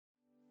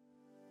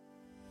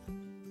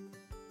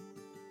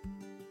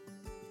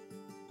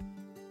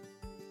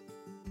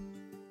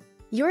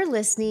You're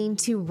listening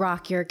to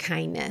Rock Your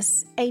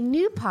Kindness, a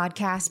new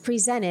podcast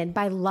presented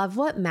by Love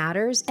What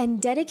Matters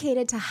and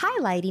dedicated to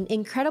highlighting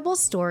incredible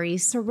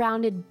stories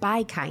surrounded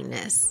by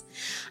kindness.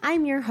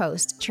 I'm your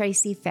host,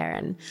 Tracy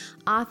Farron,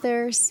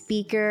 author,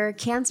 speaker,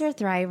 cancer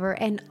thriver,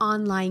 and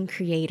online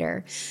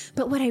creator.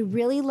 But what I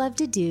really love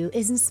to do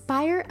is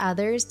inspire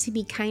others to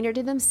be kinder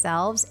to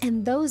themselves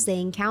and those they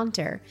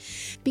encounter.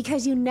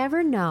 Because you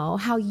never know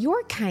how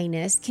your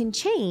kindness can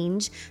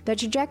change the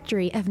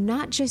trajectory of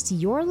not just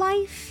your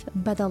life,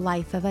 but the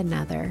life of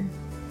another.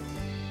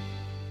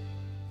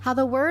 How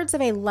the words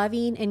of a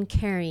loving and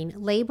caring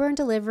labor and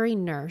delivery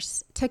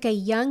nurse took a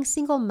young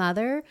single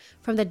mother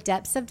from the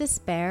depths of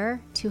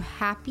despair to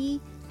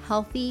happy,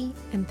 healthy,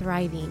 and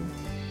thriving.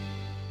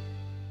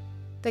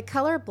 The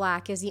color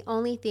black is the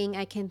only thing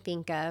I can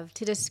think of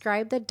to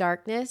describe the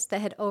darkness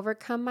that had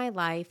overcome my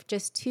life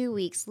just 2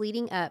 weeks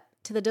leading up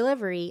to the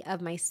delivery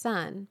of my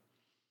son.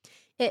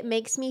 It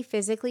makes me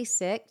physically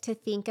sick to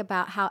think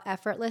about how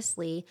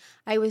effortlessly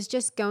I was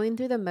just going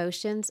through the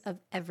motions of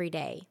every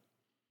day.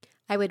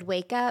 I would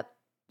wake up,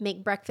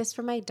 make breakfast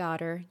for my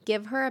daughter,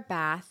 give her a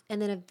bath,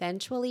 and then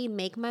eventually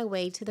make my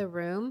way to the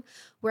room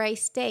where I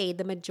stayed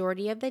the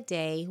majority of the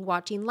day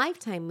watching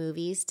Lifetime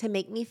movies to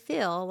make me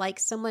feel like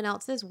someone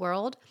else's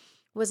world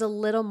was a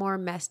little more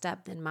messed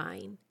up than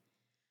mine.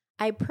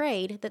 I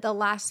prayed that the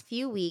last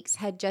few weeks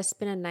had just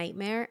been a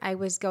nightmare I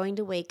was going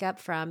to wake up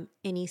from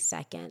any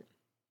second.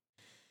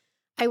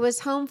 I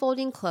was home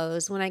folding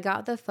clothes when I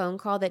got the phone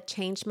call that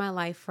changed my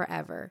life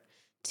forever.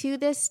 To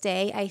this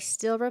day, I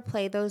still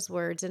replay those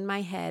words in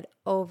my head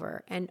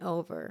over and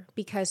over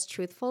because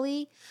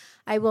truthfully,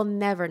 I will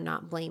never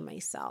not blame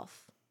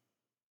myself.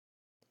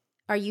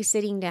 Are you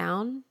sitting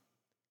down?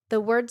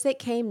 The words that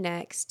came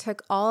next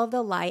took all of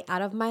the light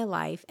out of my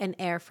life and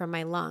air from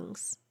my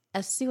lungs.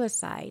 A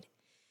suicide.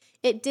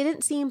 It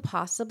didn't seem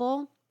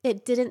possible.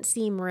 It didn't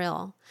seem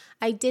real.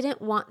 I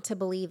didn't want to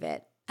believe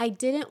it. I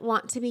didn't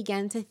want to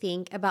begin to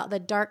think about the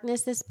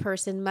darkness this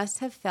person must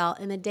have felt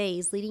in the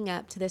days leading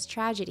up to this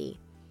tragedy.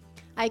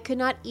 I could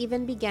not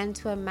even begin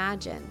to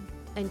imagine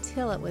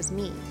until it was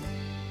me.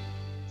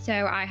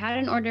 So I had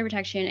an order of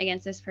protection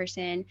against this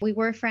person. We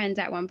were friends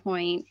at one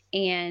point,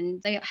 and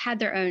they had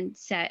their own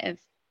set of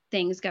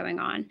things going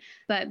on.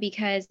 But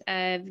because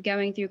of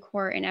going through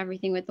court and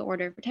everything with the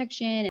order of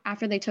protection,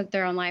 after they took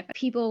their own life,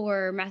 people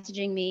were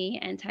messaging me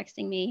and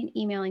texting me and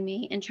emailing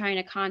me and trying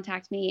to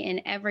contact me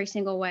in every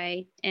single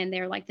way. And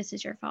they're like, this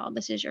is your fault.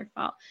 This is your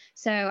fault.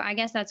 So I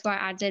guess that's why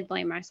I did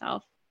blame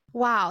myself.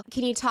 Wow.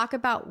 Can you talk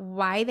about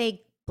why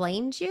they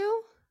blamed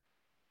you?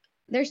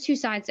 There's two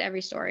sides to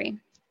every story.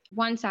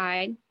 One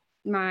side,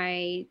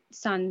 my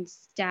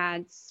son's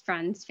dad's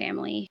friends,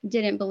 family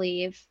didn't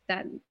believe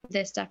that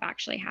this stuff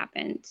actually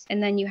happened.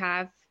 And then you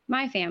have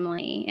my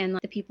family and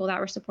the people that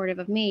were supportive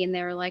of me, and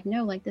they were like,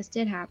 no, this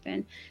did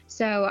happen.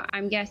 So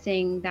I'm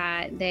guessing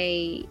that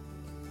they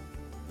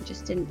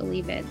just didn't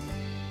believe it.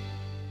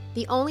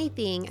 The only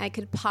thing I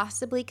could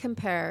possibly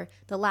compare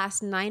the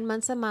last 9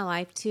 months of my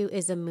life to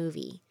is a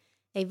movie,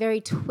 a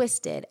very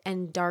twisted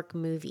and dark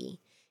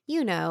movie.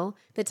 You know,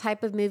 the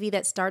type of movie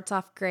that starts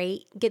off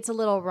great, gets a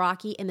little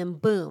rocky, and then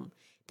boom,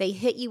 they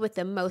hit you with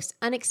the most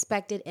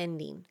unexpected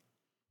ending.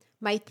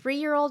 My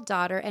 3-year-old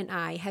daughter and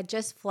I had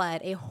just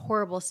fled a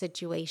horrible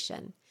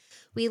situation.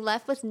 We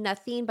left with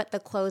nothing but the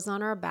clothes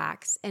on our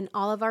backs, and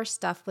all of our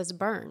stuff was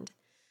burned.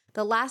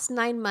 The last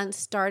 9 months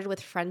started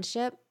with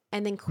friendship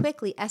and then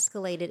quickly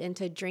escalated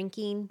into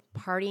drinking,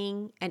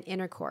 partying, and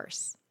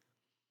intercourse.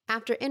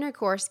 After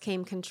intercourse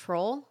came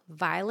control,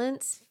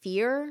 violence,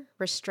 fear,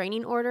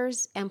 restraining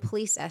orders, and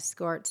police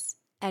escorts,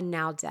 and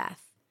now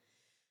death.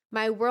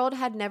 My world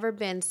had never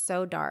been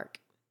so dark.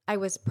 I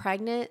was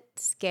pregnant,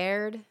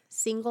 scared,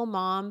 single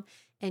mom,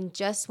 and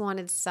just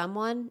wanted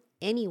someone,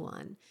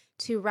 anyone,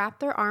 to wrap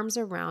their arms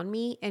around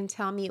me and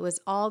tell me it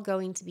was all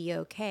going to be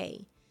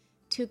okay,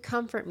 to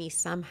comfort me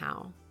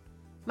somehow.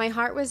 My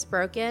heart was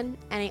broken,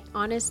 and I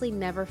honestly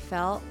never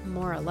felt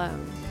more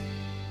alone.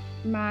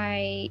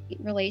 My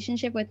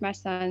relationship with my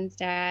son's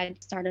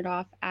dad started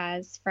off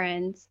as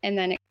friends, and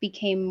then it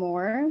became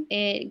more.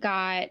 It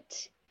got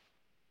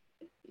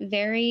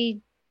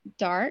very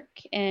dark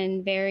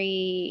and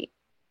very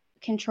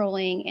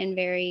controlling and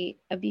very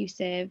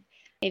abusive,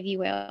 if you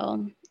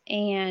will.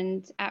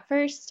 And at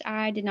first,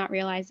 I did not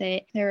realize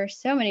it. There were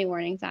so many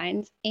warning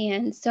signs,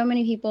 and so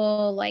many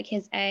people like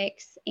his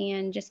ex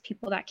and just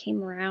people that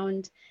came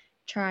around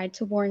tried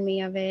to warn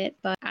me of it.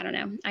 But I don't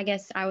know. I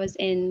guess I was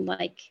in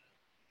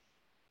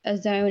a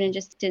zone and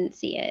just didn't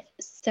see it.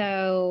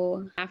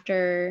 So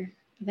after,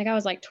 I think I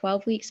was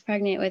 12 weeks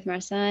pregnant with my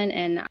son,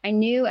 and I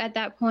knew at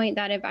that point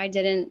that if I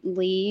didn't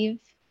leave,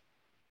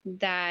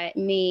 that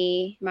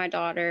me, my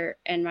daughter,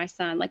 and my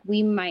son,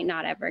 we might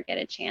not ever get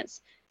a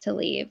chance to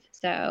leave.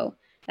 So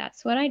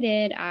that's what I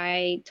did.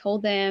 I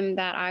told them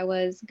that I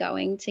was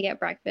going to get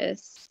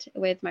breakfast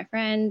with my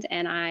friend,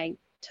 and I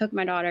took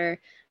my daughter,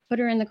 put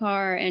her in the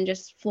car, and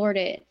just floored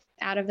it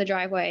out of the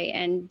driveway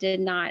and did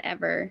not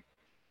ever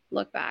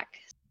look back.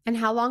 And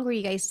how long were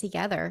you guys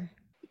together?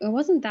 It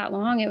wasn't that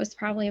long. It was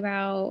probably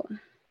about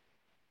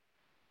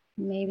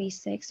maybe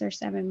 6 or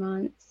 7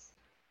 months.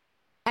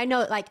 I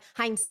know, like,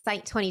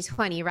 hindsight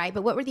 2020, right?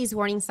 But what were these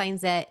warning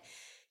signs that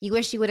you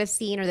wish you would have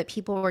seen or that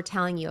people were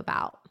telling you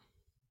about?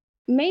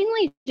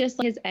 Mainly just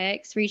like his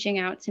ex reaching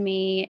out to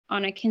me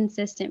on a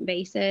consistent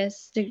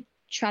basis to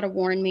try to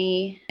warn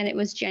me. And it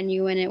was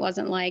genuine. It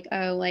wasn't like,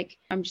 oh, like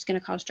I'm just going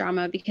to cause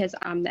drama because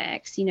I'm the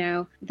ex,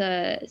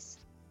 the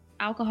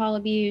alcohol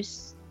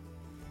abuse,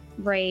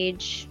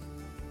 rage,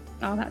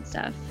 all that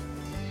stuff.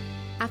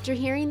 After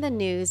hearing the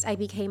news, I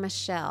became a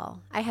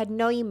shell. I had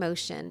no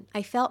emotion.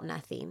 I felt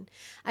nothing.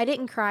 I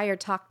didn't cry or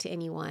talk to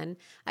anyone.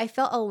 I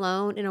felt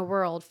alone in a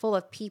world full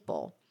of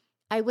people.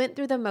 I went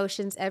through the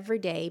motions every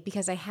day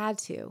because I had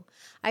to.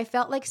 I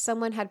felt like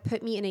someone had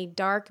put me in a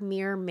dark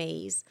mirror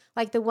maze,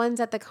 like the ones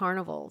at the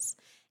carnivals,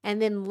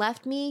 and then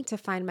left me to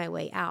find my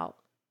way out,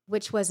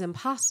 which was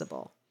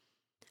impossible.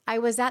 I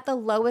was at the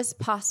lowest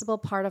possible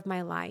part of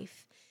my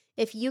life.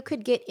 If you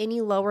could get any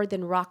lower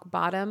than rock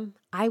bottom,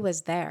 I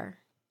was there.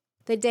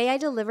 The day I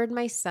delivered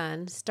my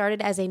son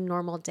started as a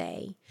normal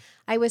day.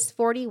 I was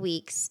 40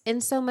 weeks, in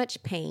so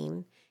much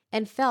pain,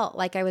 and felt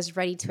like I was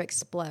ready to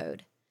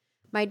explode.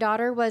 My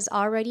daughter was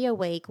already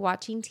awake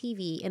watching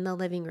TV in the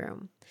living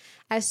room.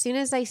 As soon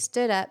as I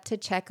stood up to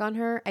check on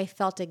her, I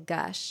felt a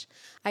gush.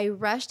 I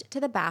rushed to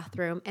the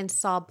bathroom and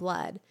saw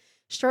blood.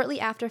 Shortly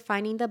after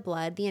finding the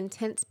blood, the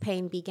intense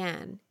pain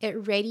began.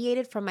 It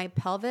radiated from my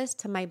pelvis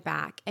to my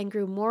back and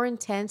grew more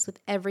intense with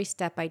every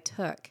step I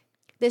took.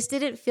 This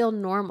didn't feel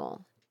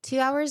normal. 2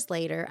 hours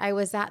later, I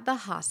was at the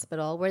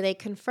hospital where they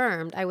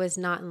confirmed I was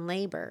not in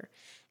labor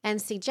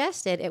and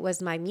suggested it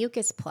was my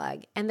mucus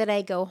plug and that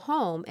I go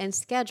home and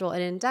schedule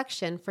an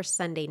induction for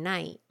Sunday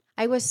night.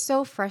 I was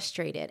so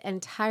frustrated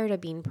and tired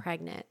of being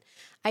pregnant.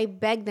 I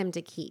begged them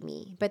to keep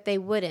me, but they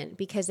wouldn't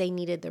because they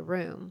needed the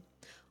room.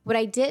 What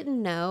I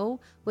didn't know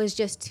was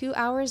just 2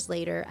 hours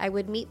later, I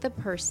would meet the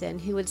person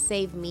who would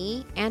save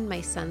me and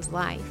my son's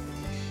life.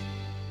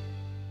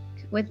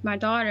 With my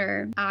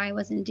daughter, I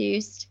was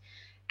induced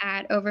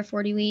at over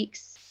 40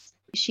 weeks.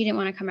 She didn't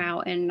want to come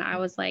out. And I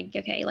was like,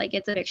 okay, like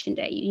it's eviction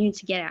day. You need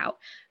to get out,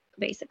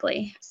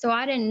 basically. So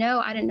I didn't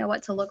know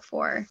what to look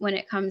for when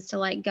it comes to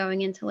like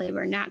going into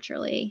labor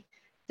naturally.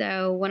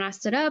 So when I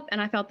stood up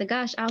and I felt the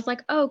gush, I was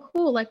like, oh,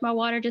 cool. Like my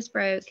water just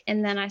broke.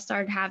 And then I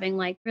started having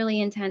like really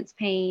intense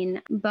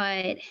pain,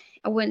 but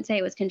I wouldn't say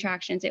it was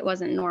contractions. It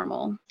wasn't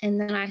normal. And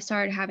then I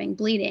started having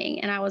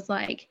bleeding and I was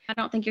like, I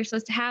don't think you're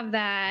supposed to have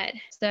that.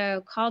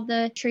 So called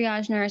the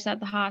triage nurse at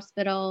the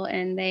hospital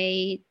and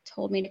they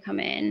told me to come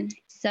in.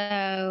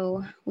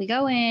 So we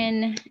go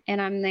in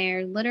and I'm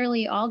there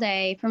literally all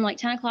day from like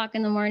 10 o'clock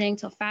in the morning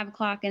till 5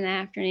 o'clock in the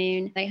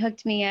afternoon. They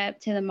hooked me up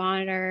to the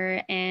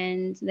monitor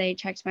and they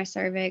checked my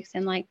cervix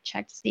and like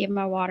checked to see if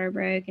my water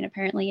broke. And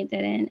apparently it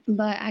didn't.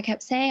 But I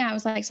kept saying, I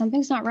was like,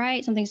 something's not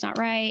right. Something's not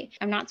right.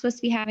 I'm not supposed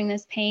to be having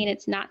this pain.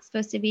 It's not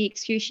supposed to be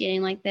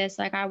excruciating like this.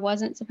 Like I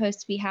wasn't supposed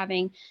to be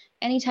having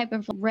any type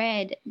of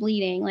red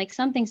bleeding, like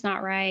something's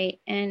not right.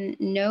 And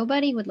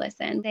nobody would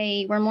listen.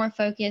 They were more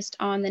focused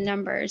on the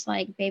numbers,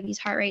 like baby's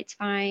heart rate's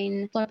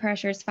fine, blood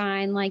pressure's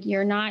fine, like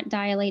you're not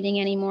dilating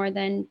any more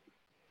than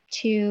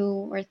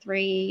 2 or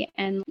 3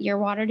 and your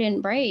water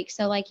didn't break.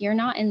 So like you're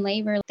not in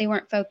labor. They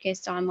weren't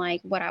focused on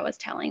like what I was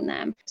telling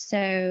them.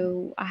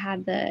 So I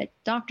had the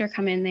doctor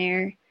come in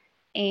there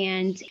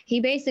and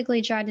he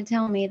basically tried to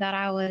tell me that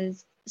I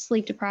was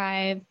sleep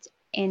deprived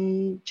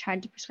and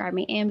tried to prescribe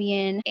me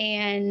Ambien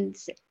and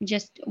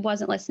just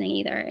wasn't listening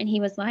either. And he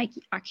was like,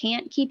 I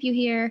can't keep you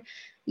here.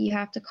 You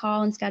have to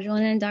call and schedule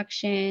an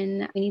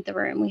induction. We need the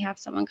room. We have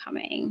someone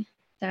coming.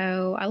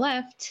 So I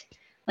left,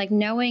 like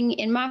knowing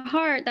in my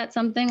heart that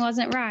something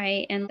wasn't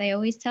right. And they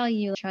always tell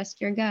you, trust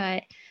your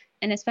gut.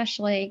 And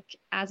especially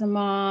as a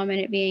mom and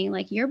it being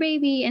like your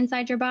baby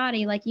inside your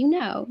body, like, you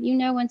know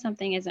when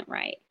something isn't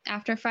right.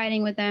 After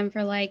fighting with them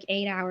for like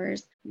 8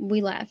 hours,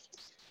 we left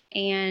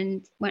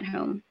and went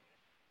home.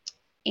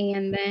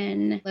 And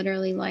then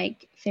literally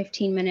like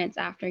 15 minutes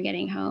after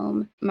getting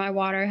home, my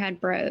water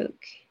had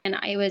broke. And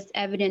it was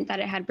evident that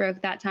it had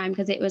broke that time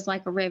because it was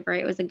like a river.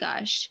 It was a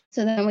gush.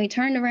 So then we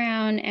turned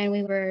around and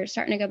we were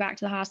starting to go back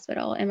to the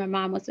hospital. And my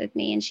mom was with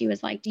me and she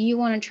was like, do you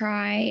want to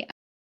try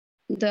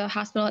the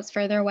hospital that's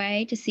further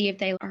away to see if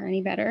they are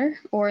any better?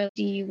 Or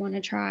do you want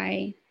to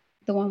try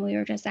the one we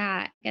were just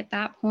at? At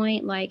that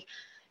point, like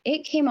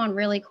it came on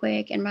really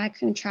quick and my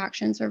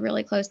contractions were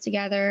really close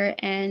together.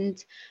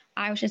 And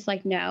I was just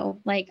like,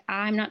 no, like,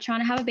 I'm not trying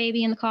to have a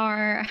baby in the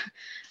car.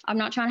 I'm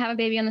not trying to have a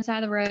baby on the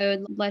side of the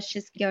road. Let's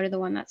just go to the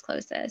one that's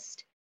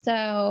closest.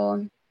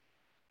 So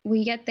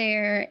we get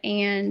there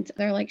and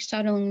they're like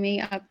shuttling me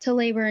up to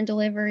labor and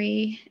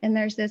delivery. And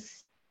there's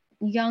this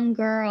young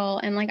girl.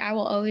 And like, I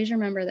will always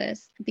remember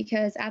this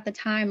because at the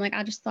time, like,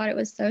 I just thought it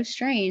was so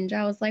strange.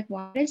 I was like,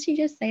 why did she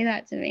just say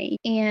that to me?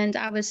 And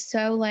I was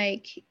so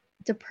like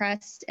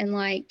depressed and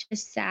like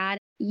just sad.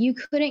 You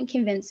couldn't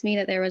convince me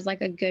that there was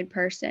like a good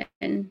person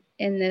in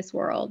in this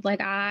world. Like,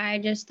 I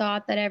just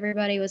thought that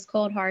everybody was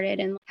cold hearted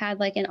and had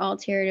like an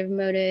ulterior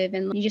motive,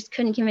 and you just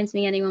couldn't convince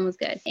me anyone was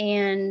good.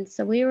 And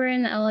so we were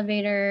in the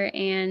elevator,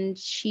 and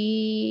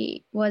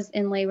she was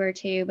in labor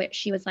too, but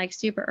she was like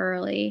super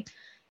early.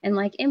 And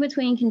like in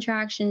between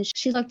contractions,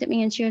 she looked at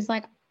me and she was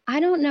like, I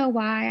don't know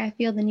why I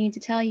feel the need to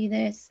tell you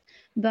this,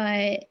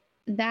 but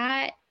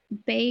that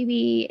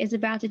baby is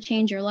about to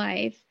change your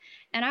life.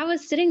 And I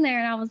was sitting there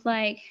and I was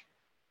like,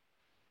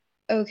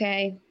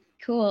 okay,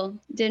 cool.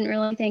 Didn't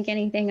really think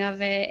anything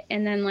of it.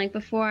 And then like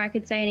before I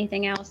could say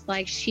anything else,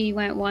 like she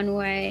went one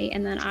way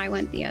and then I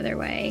went the other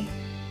way.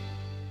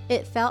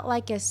 It felt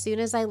like as soon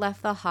as I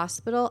left the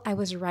hospital, I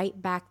was right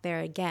back there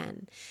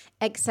again,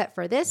 except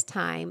for this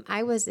time,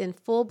 I was in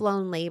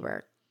full-blown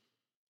labor.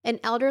 An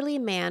elderly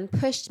man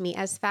pushed me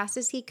as fast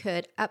as he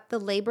could up the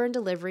labor and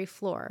delivery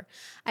floor.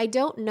 I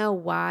don't know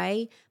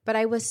why, but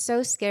I was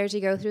so scared to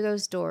go through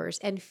those doors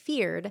and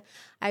feared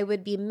I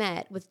would be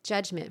met with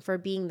judgment for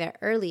being there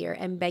earlier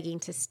and begging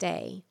to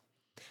stay.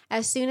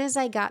 As soon as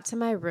I got to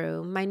my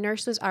room, my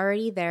nurse was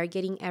already there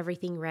getting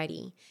everything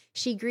ready.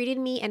 She greeted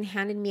me and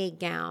handed me a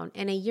gown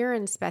and a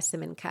urine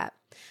specimen cup.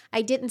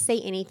 I didn't say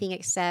anything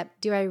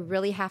except, do I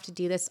really have to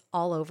do this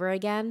all over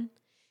again?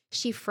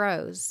 She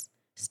froze,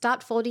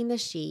 stopped folding the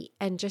sheet,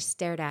 and just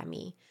stared at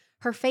me.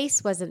 Her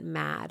face wasn't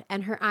mad,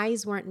 and her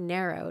eyes weren't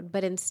narrowed,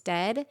 but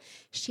instead,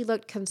 she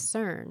looked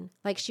concerned,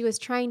 like she was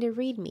trying to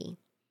read me.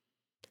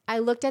 I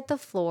looked at the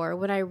floor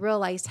when I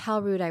realized how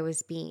rude I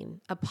was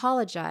being,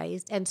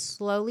 apologized, and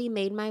slowly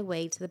made my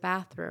way to the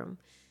bathroom.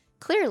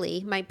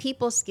 Clearly, my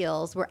people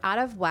skills were out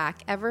of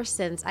whack ever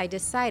since I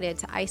decided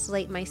to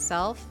isolate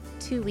myself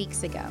 2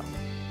 weeks ago.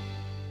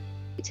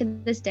 To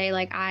this day,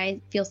 like, I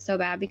feel so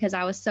bad because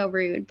I was so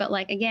rude. But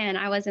like, again,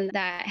 I was in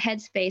that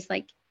headspace,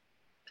 like,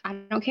 I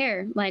don't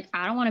care. Like,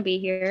 I don't want to be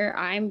here.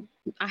 I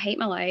hate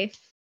my life.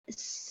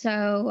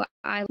 So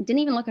I didn't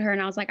even look at her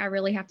and I was like, I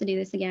really have to do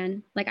this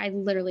again. Like, I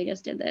literally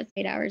just did this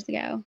 8 hours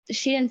ago.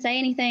 She didn't say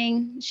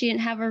anything. She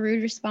didn't have a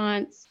rude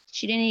response.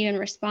 She didn't even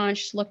respond.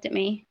 She just looked at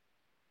me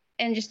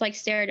and just like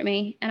stared at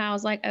me. And I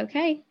was like,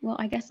 okay, well,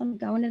 I guess I'm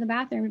going to the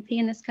bathroom and pee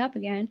in this cup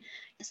again.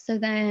 So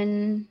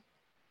then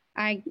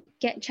I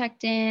get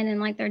checked in and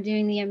like they're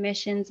doing the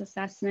admissions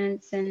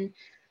assessments, and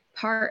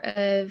part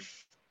of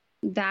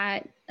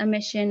that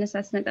admission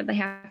assessment that they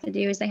have to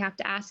do is they have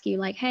to ask you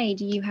like, hey,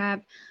 do you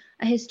have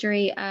a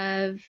history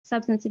of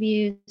substance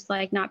abuse,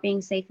 like not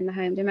being safe in the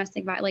home,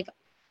 domestic violence, like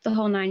the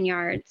whole 9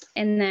 yards.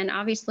 And then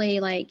obviously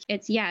like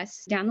it's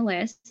yes down the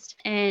list.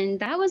 And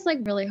that was like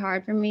really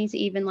hard for me to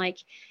even like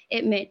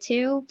admit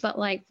to, but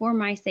like for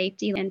my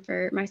safety and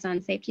for my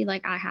son's safety,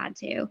 like I had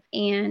to.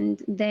 And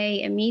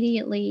they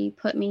immediately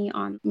put me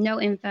on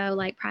no info,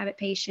 like private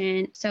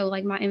patient. So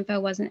like my info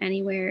wasn't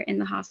anywhere in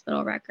the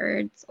hospital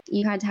records.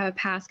 You had to have a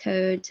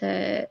passcode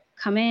to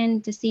come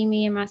in to see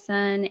me and my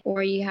son,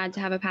 or you had to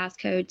have a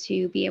passcode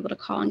to be able to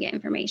call and get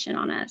information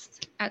on us.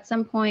 At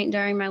some point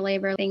during my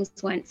labor, things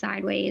went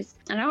sideways.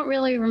 I don't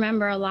really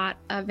remember a lot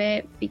of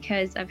it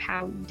because of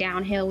how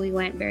downhill we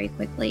went very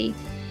quickly.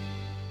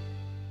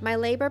 My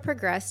labor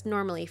progressed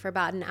normally for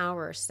about an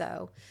hour or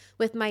so.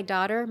 With my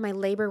daughter, my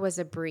labor was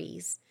a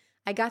breeze.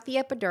 I got the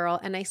epidural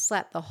and I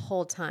slept the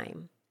whole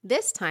time.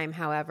 This time,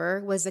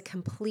 however, was the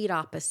complete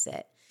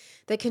opposite.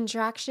 The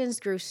contractions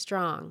grew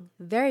strong,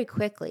 very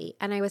quickly,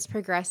 and I was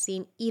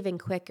progressing even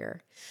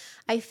quicker.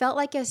 I felt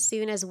like as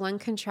soon as one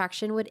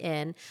contraction would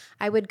end,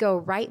 I would go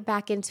right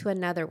back into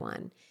another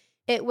one.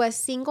 It was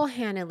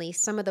single-handedly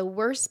some of the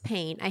worst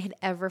pain I had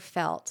ever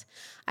felt.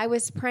 I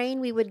was praying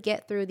we would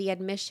get through the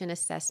admission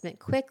assessment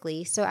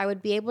quickly so I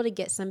would be able to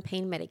get some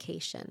pain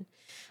medication.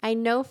 I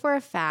know for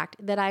a fact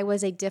that I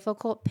was a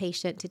difficult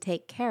patient to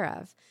take care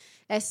of,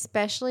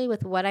 especially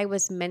with what I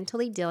was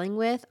mentally dealing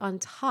with on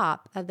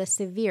top of the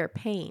severe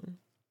pain.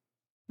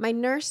 My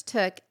nurse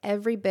took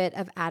every bit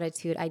of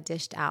attitude I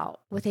dished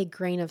out with a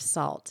grain of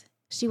salt.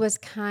 She was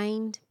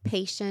kind,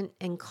 patient,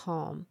 and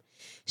calm.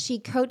 She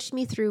coached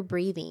me through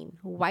breathing,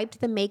 wiped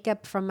the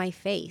makeup from my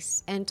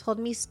face, and told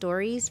me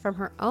stories from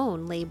her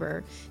own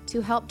labor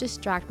to help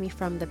distract me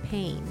from the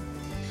pain.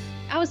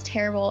 I was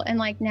terrible. And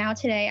like now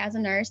today as a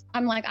nurse,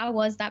 I'm like, I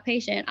was that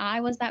patient.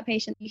 I was that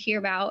patient you hear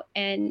about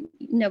and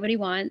nobody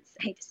wants.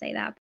 I hate to say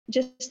that.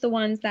 Just the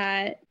ones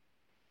that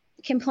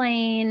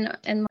complain.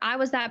 And I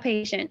was that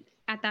patient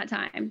at that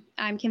time.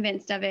 I'm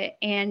convinced of it.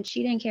 And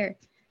she didn't care.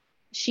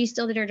 She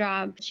still did her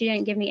job. She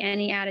didn't give me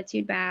any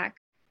attitude back.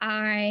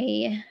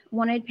 I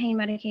wanted pain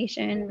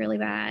medication really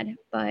bad,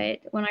 but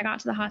when I got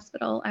to the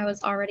hospital, I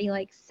was already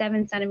like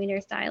 7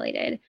 centimeters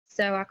dilated.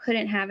 So I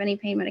couldn't have any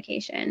pain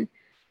medication.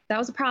 That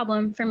was a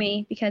problem for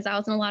me because I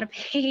was in a lot of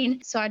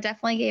pain. So I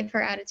definitely gave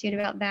her attitude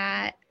about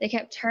that. They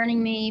kept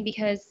turning me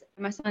because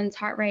my son's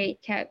heart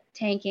rate kept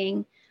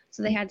tanking.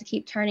 So they had to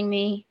keep turning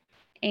me.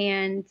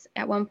 And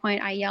at one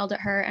point I yelled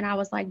at her and I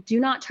was like, do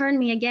not turn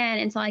me again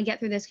until I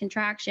get through this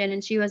contraction.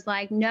 And she was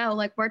like, no,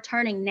 like we're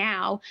turning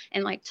now.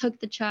 And like took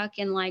the chuck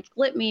and like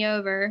flipped me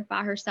over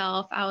by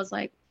herself. I was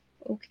like,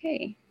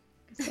 okay,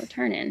 so we're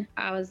turning.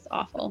 I was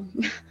awful.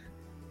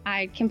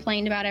 I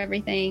complained about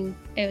everything.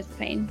 It was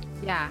pain.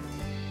 Yeah.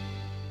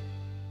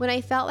 When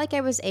I felt like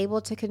I was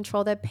able to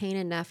control the pain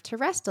enough to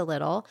rest a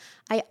little,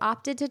 I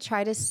opted to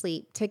try to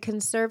sleep to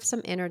conserve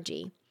some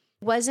energy.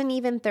 It wasn't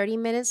even 30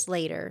 minutes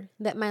later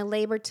that my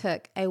labor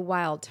took a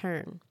wild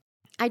turn.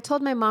 I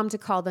told my mom to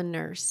call the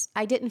nurse.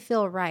 I didn't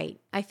feel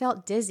right. I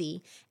felt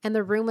dizzy, and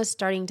the room was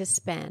starting to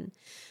spin.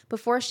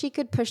 Before she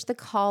could push the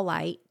call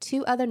light,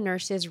 2 other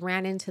nurses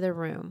ran into the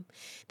room.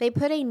 They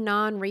put a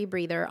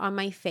non-rebreather on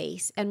my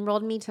face and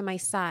rolled me to my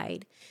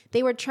side.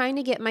 They were trying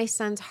to get my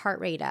son's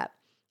heart rate up.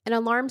 An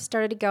alarm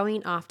started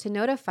going off to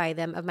notify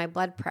them of my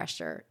blood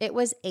pressure. It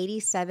was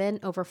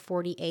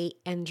 87/48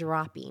 and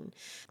dropping.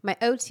 My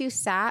O2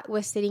 sat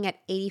was sitting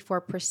at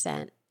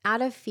 84%.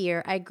 Out of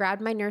fear, I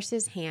grabbed my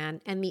nurse's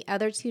hand, and the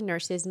other 2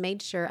 nurses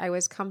made sure I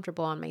was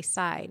comfortable on my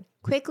side.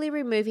 Quickly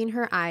removing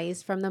her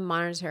eyes from the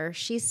monitor,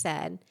 she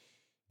said,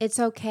 "It's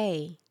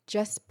okay.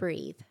 Just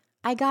breathe.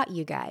 I got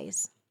you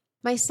guys."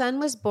 My son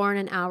was born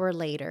an hour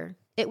later.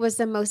 It was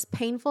the most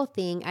painful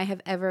thing I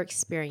have ever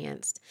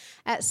experienced.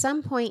 At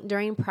some point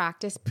during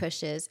practice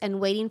pushes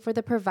and waiting for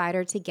the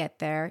provider to get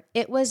there,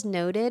 it was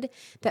noted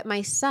that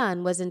my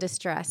son was in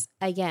distress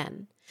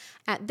again.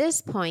 At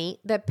this point,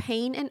 the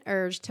pain and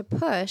urge to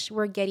push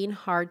were getting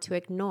hard to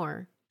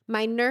ignore.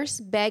 My nurse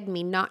begged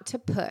me not to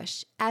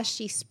push as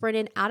she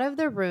sprinted out of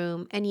the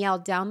room and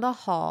yelled down the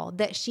hall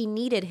that she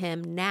needed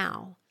him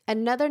now.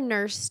 Another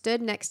nurse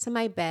stood next to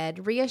my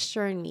bed,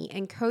 reassuring me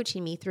and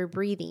coaching me through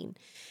breathing.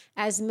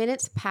 As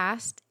minutes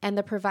passed and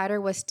the provider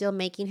was still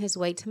making his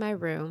way to my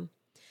room,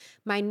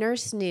 my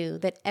nurse knew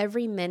that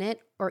every minute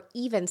or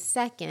even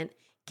second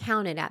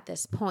counted at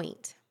this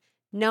point.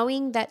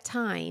 Knowing that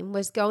time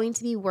was going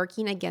to be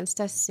working against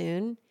us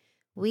soon,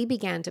 we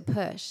began to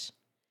push.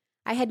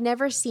 I had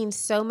never seen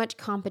so much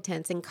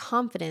competence and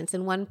confidence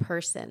in one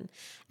person,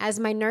 as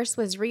my nurse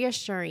was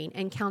reassuring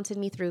and counted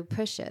me through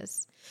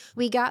pushes.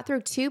 We got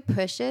through 2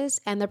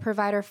 pushes, and the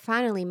provider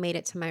finally made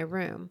it to my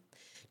room.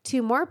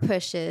 2 more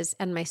pushes,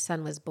 and my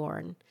son was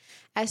born.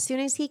 As soon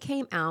as he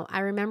came out, I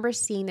remember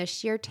seeing the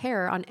sheer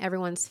terror on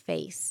everyone's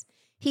face.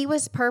 He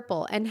was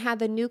purple and had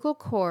the nuchal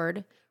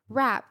cord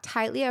wrapped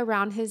tightly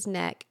around his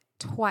neck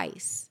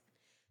twice.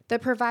 The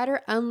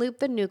provider unlooped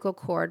the nuchal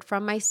cord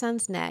from my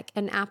son's neck,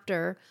 and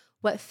after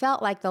what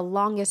felt like the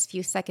longest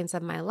few seconds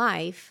of my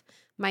life,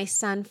 my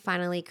son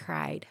finally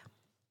cried.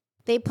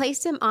 They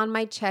placed him on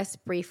my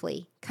chest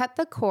briefly, cut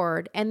the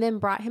cord, and then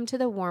brought him to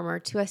the warmer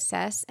to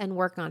assess and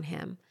work on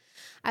him.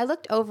 I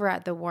looked over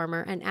at the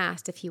warmer and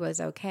asked if he was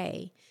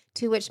okay,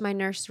 to which my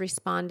nurse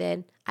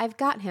responded, "I've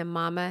got him,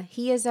 Mama.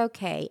 He is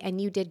okay,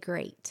 and you did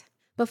great."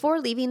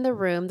 Before leaving the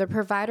room, the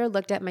provider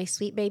looked at my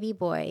sweet baby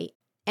boy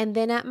and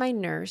then at my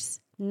nurse,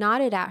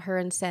 nodded at her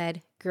and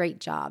said, "Great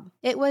job."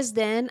 It was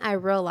then I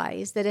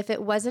realized that if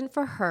it wasn't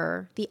for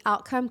her, the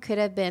outcome could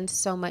have been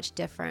so much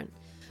different.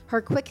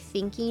 Her quick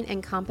thinking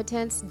and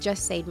competence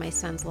just saved my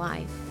son's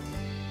life.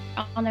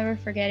 I'll never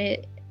forget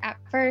it. At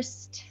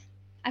first,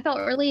 I felt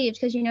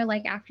relieved because,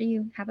 like after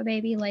you have a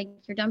baby, like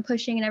you're done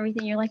pushing and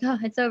everything, you're like, oh,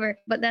 it's over.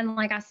 But then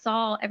like I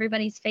saw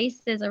everybody's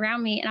faces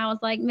around me and I was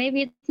like,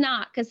 maybe it's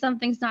not because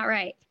something's not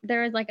right.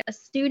 There was like a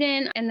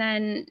student and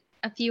then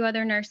a few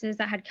other nurses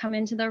that had come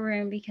into the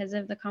room because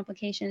of the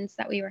complications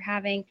that we were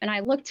having. And I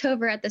looked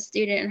over at the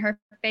student and her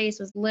face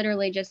was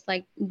literally just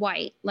like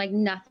white, like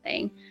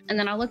nothing. And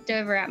then I looked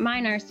over at my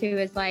nurse who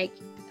was like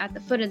at the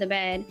foot of the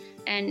bed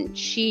and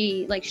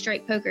she like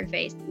straight poker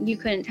face. You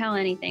couldn't tell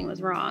anything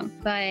was wrong.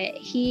 But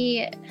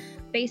he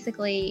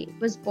basically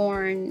was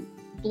born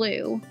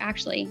blue,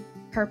 actually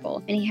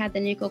purple. And he had the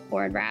nuchal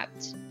cord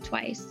wrapped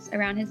twice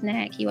around his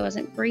neck. He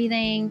wasn't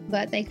breathing,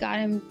 but they got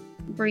him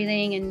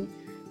breathing and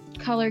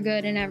color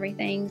good and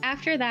everything.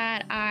 After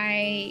that,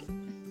 I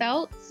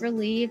felt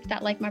relieved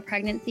that like my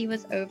pregnancy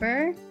was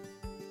over,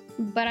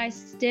 but I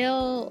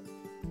still,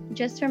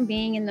 just from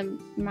being in the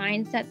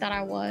mindset that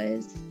I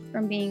was,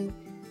 from being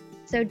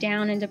so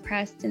down and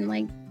depressed and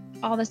like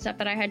all the stuff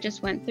that I had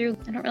just went through,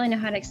 I don't really know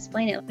how to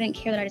explain it. I didn't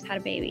care that I just had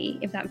a baby,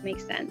 if that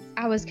makes sense.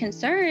 I was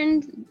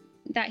concerned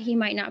that he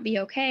might not be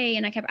okay.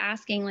 And I kept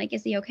asking like,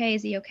 is he okay?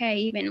 Is he okay?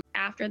 Even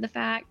after the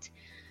fact.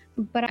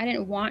 But I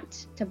didn't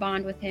want to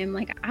bond with him.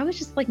 Like I was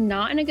just like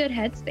not in a good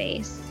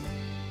headspace.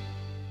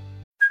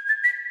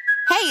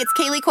 Hey, it's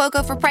Kaylee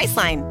Cuoco for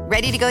Priceline.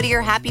 Ready to go to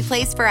your happy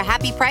place for a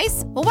happy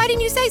price? Well, why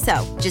didn't you say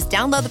so? Just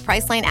download the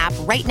Priceline app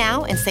right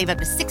now and save up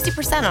to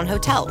 60% on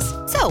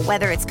hotels. So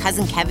whether it's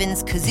Cousin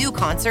Kevin's Kazoo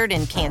Concert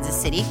in Kansas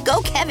City,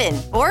 go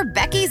Kevin, or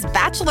Becky's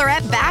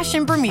Bachelorette Bash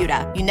in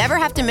Bermuda, you never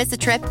have to miss a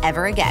trip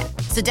ever again.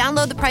 So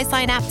download the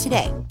Priceline app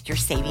today. Your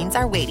savings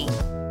are waiting.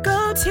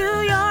 Go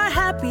to your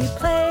happy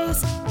place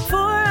for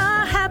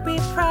a happy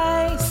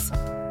price.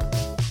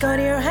 Go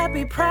to your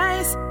happy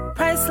price,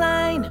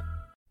 Priceline.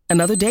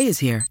 Another day is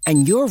here,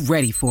 and you're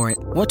ready for it.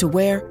 What to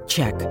wear?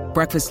 Check.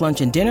 Breakfast, lunch,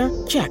 and dinner?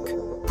 Check.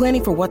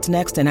 Planning for what's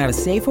next and how to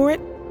save for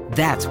it?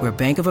 That's where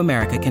Bank of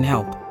America can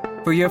help.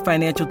 For your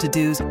financial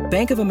to-dos,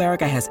 Bank of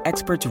America has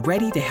experts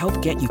ready to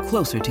help get you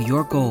closer to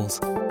your goals.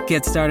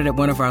 Get started at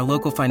one of our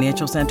local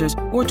financial centers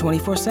or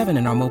 24/7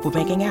 in our mobile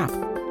banking app.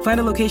 Find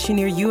a location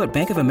near you at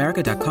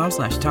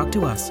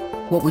bankofamerica.com/talktous.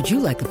 What would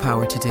you like the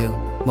power to do?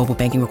 Mobile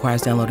banking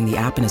requires downloading the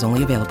app and is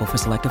only available for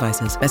select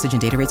devices. Message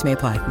and data rates may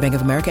apply. Bank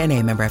of America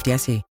N.A., member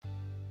FDIC.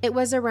 It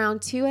was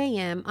around 2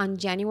 a.m. on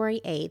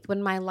January 8th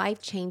when my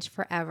life changed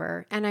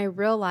forever, and I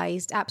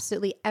realized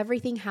absolutely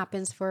everything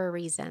happens for a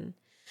reason.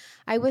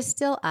 I was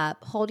still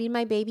up, holding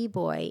my baby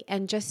boy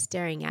and just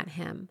staring at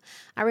him.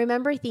 I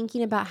remember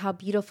thinking about how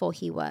beautiful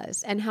he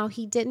was and how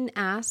he didn't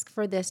ask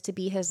for this to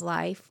be his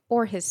life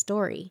or his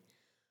story.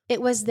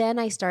 It was then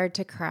I started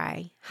to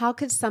cry. How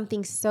could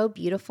something so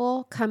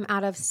beautiful come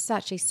out of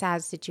such a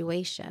sad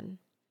situation?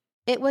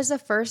 It was the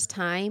first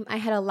time I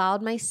had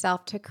allowed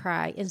myself to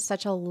cry in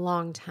such a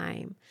long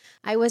time.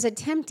 I was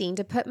attempting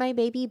to put my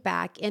baby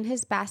back in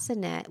his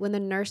bassinet when the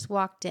nurse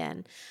walked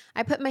in.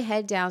 I put my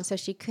head down so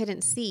she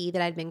couldn't see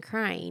that I'd been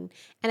crying,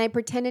 and I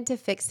pretended to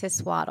fix his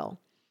swaddle.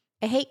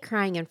 I hate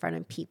crying in front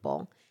of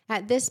people.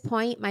 At this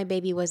point, my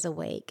baby was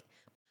awake,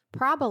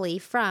 probably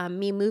from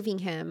me moving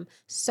him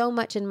so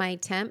much in my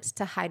attempts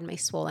to hide my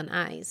swollen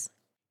eyes.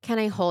 "Can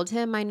I hold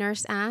him?" my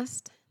nurse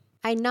asked.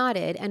 I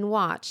nodded and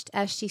watched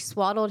as she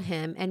swaddled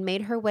him and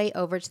made her way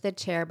over to the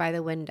chair by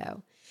the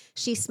window.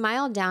 She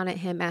smiled down at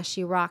him as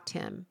she rocked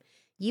him.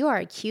 "You are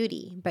a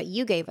cutie, but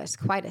you gave us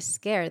quite a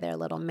scare there,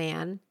 little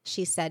man,"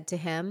 she said to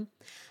him.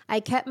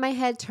 I kept my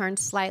head turned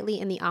slightly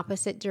in the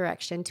opposite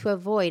direction to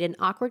avoid an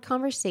awkward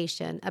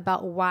conversation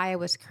about why I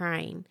was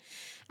crying.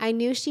 I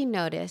knew she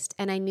noticed,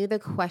 and I knew the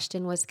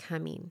question was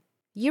coming.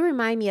 "You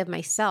remind me of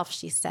myself,"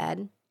 she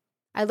said.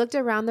 I looked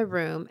around the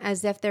room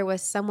as if there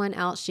was someone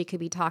else she could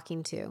be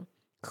talking to.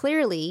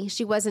 Clearly,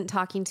 she wasn't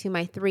talking to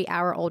my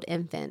 3-hour-old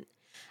infant.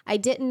 I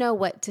didn't know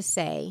what to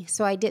say,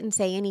 so I didn't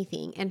say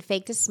anything and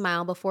faked a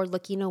smile before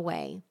looking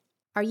away.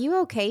 "Are you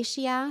okay?"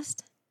 she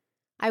asked.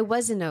 I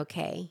wasn't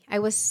okay. I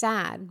was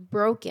sad,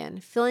 broken,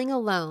 feeling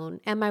alone,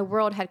 and my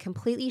world had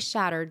completely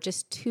shattered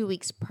just 2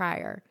 weeks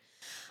prior.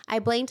 I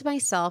blamed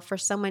myself for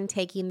someone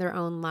taking their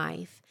own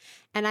life,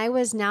 and I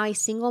was now a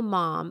single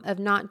mom of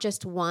not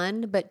just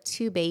one, but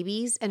 2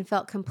 babies and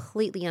felt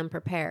completely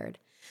unprepared.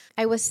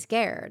 I was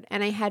scared,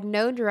 and I had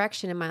no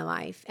direction in my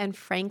life, and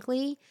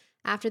frankly,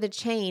 after the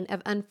chain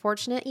of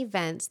unfortunate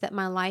events that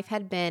my life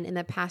had been in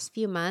the past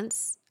few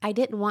months, I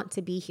didn't want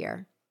to be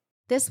here.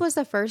 This was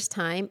the first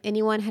time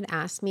anyone had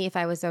asked me if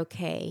I was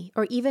okay,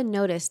 or even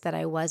noticed that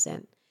I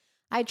wasn't.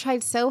 I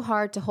tried so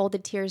hard to hold the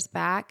tears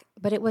back,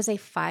 but it was a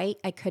fight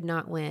I could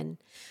not win.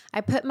 I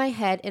put my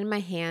head in my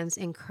hands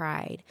and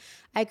cried.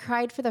 I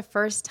cried for the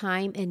first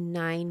time in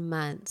 9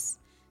 months.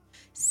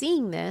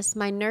 Seeing this,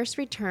 my nurse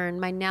returned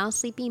my now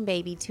sleeping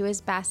baby to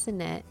his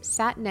bassinet,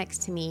 sat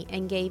next to me,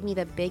 and gave me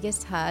the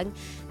biggest hug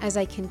as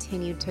I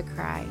continued to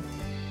cry.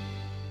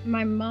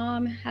 My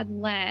mom had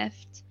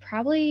left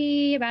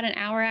probably about an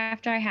hour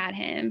after I had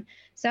him.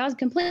 So I was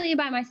completely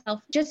by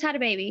myself, just had a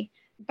baby,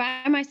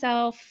 by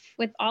myself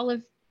with all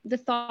of the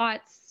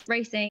thoughts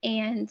racing.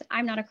 And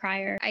I'm not a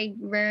crier. I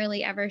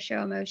rarely ever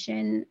show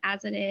emotion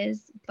as it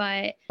is.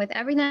 But with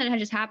everything that had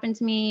just happened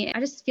to me, I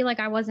just feel like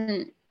I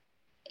wasn't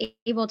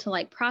able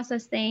to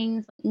process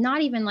things,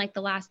 not even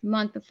the last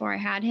month before I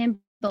had him,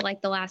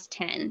 but the last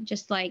 10,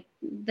 just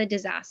the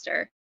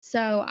disaster.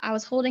 So I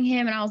was holding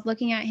him and I was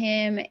looking at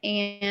him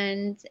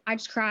and I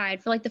just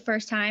cried for the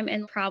first time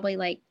in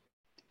probably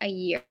a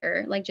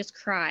year, just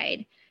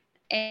cried.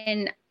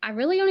 And I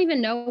really don't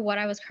even know what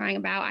I was crying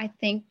about. I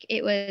think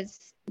it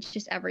was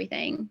just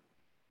everything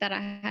that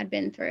I had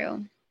been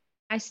through.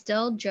 I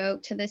still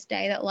joke to this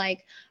day that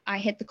I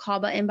hit the call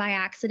button by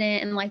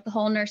accident and the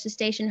whole nurse's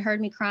station heard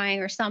me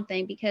crying or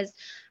something, because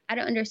I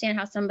don't understand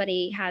how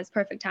somebody has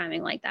perfect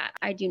timing like that.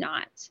 I do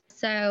not.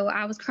 So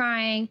I was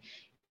crying.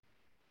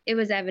 It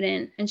was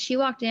evident. And she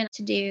walked in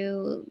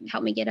to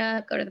help me get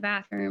up, go to the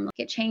bathroom,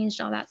 get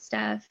changed, all that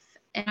stuff.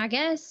 And I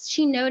guess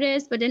she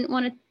noticed, but didn't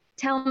want to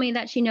tell me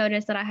that she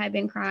noticed that I had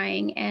been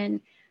crying.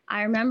 And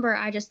I remember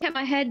I just kept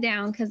my head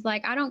down because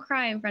I don't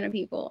cry in front of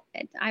people.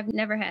 I've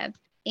never have.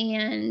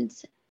 And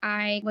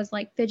I was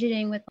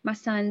fidgeting with my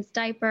son's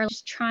diaper,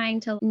 just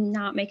trying to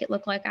not make it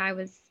look like I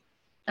was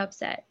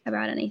upset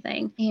about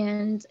anything.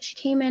 And she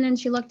came in and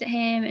she looked at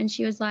him and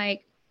she was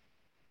like,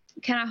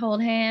 "Can I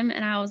hold him?"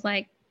 And I was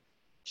like,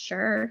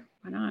 "Sure,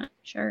 why not?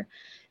 Sure."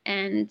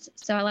 And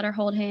so I let her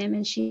hold him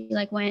and she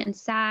went and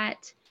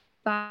sat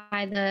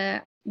by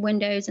the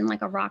windows in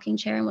a rocking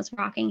chair and was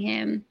rocking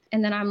him.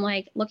 And then I'm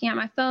looking at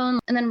my phone,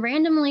 and then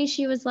randomly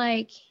she was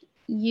like,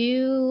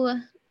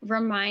 "You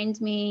remind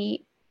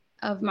me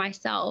of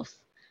myself."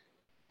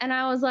 And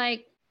I was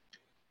like,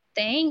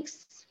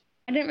 "Thanks."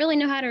 I didn't really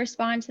know how to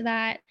respond to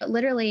that. But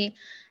literally,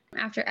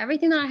 after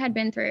everything that I had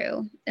been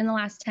through in the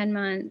last 10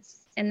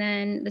 months, and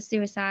then the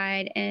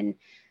suicide, and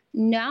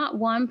not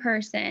one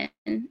person,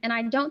 and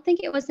I don't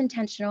think it was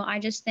intentional. I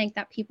just think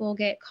that people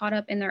get caught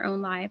up in their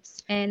own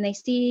lives and they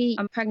see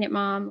a pregnant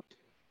mom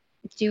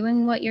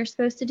doing what you're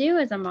supposed to do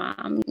as a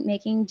mom,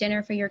 making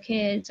dinner for your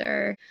kids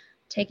or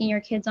taking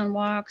your kids on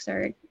walks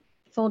or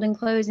folding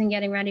clothes and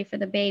getting ready for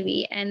the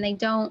baby. And they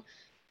don't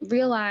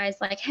realize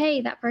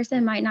hey, that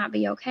person might not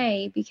be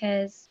okay,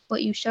 because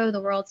what you show the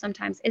world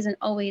sometimes isn't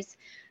always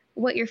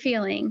what you're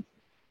feeling.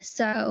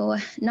 So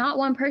not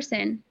one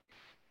person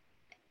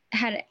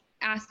had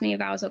asked me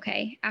if I was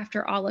okay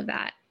after all of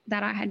that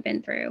I had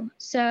been through.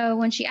 So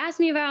when she asked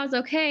me if I was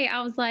okay,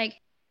 I was like,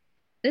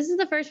 this is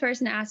the first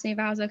person to ask me if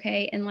I was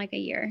okay in like a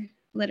year,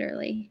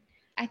 literally.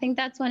 I think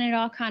that's when it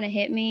all kind of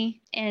hit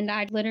me, and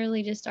I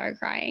literally just started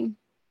crying.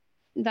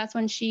 That's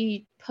when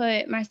she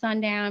put my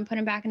son down, put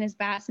him back in his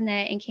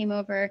bassinet, and came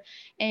over,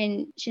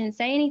 and she didn't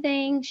say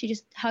anything. She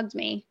just hugged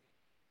me.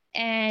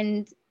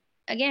 And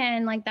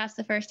again, like, that's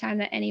the first time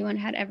that anyone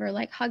had ever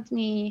like hugged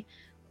me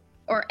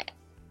or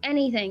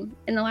anything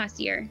in the last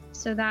year.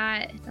 So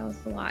that was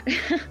a lot.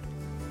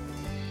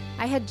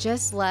 I had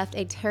just left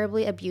a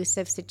terribly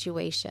abusive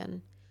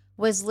situation,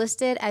 was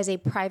listed as a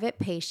private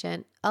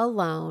patient,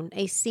 alone,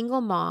 a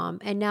single mom,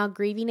 and now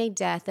grieving a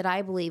death that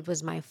I believed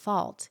was my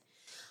fault.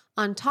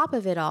 On top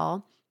of it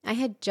all, I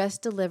had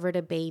just delivered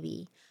a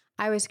baby.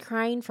 I was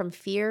crying from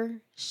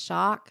fear,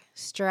 shock,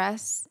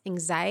 stress,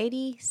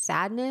 anxiety,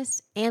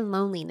 sadness, and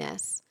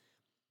loneliness.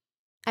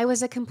 I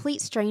was a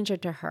complete stranger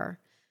to her,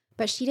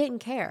 but she didn't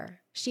care.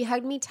 She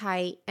hugged me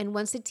tight, and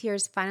once the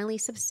tears finally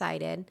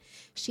subsided,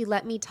 she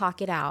let me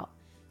talk it out.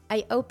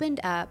 I opened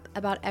up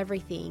about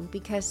everything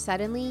because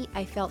suddenly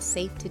I felt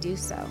safe to do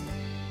so.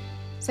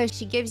 So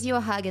she gives you a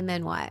hug, and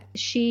then what?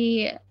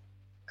 She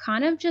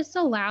kind of just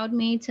allowed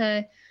me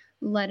to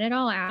let it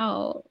all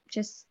out,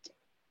 just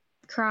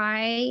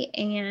cry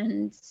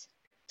and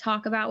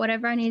talk about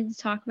whatever I needed to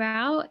talk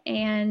about.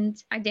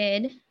 And I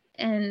did.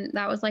 And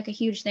that was like a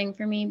huge thing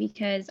for me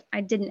because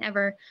I didn't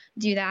ever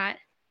do that.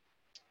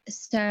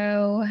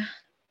 So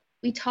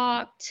we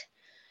talked,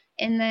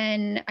 and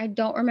then I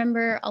don't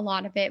remember a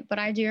lot of it, but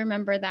I do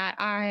remember that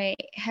I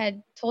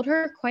had told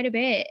her quite a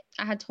bit.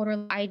 I had told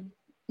her I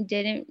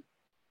didn't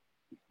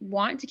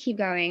want to keep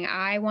going.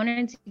 I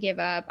wanted to give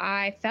up.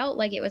 I felt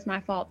like it was my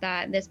fault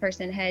that this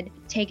person had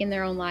taken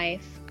their own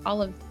life,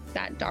 all of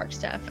that dark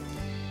stuff.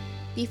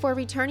 Before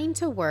returning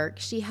to work,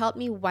 she helped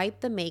me wipe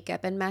the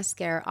makeup and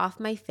mascara off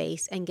my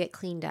face and get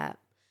cleaned up.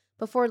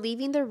 Before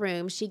leaving the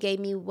room, she gave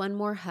me one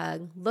more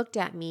hug, looked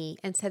at me,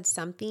 and said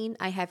something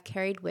I have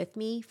carried with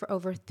me for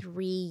over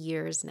 3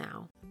 years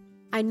now.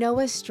 I know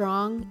a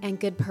strong and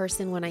good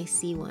person when I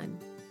see one.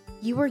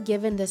 You were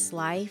given this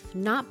life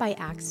not by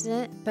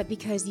accident, but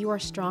because you are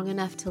strong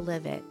enough to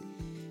live it.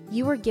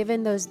 You were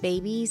given those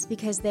babies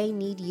because they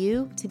need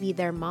you to be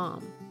their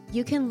mom.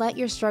 You can let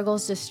your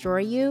struggles destroy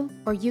you,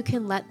 or you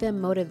can let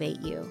them motivate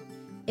you.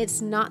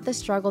 It's not the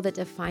struggle that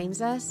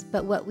defines us,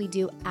 but what we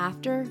do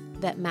after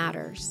that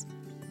matters.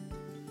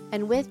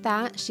 And with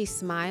that, she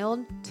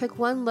smiled, took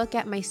one look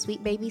at my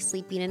sweet baby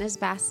sleeping in his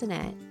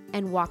bassinet,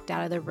 and walked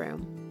out of the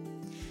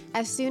room.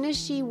 As soon as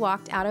she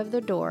walked out of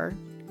the door,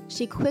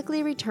 she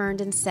quickly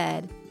returned and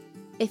said,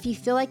 "If you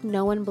feel like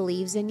no one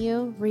believes in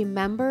you,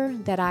 remember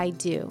that I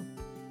do.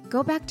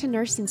 Go back to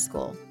nursing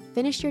school,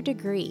 finish your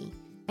degree,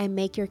 and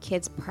make your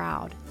kids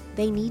proud.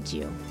 They need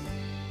you."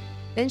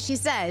 Then she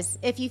says,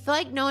 "If you feel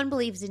like no one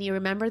believes in you,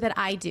 remember that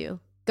I do.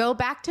 Go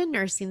back to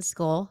nursing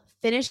school,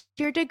 finish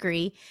your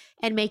degree,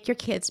 and make your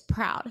kids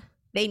proud.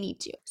 They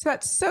need you." So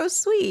that's so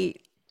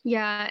sweet.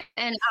 Yeah.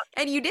 And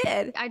you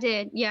did. I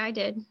did. Yeah, I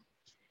did.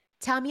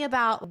 Tell me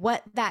about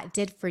what that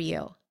did for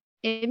you.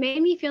 It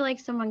made me feel like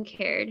someone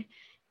cared.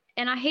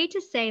 And I hate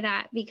to say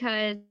that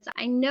because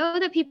I know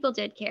that people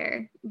did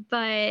care,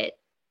 but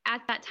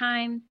at that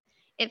time,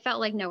 it felt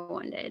like no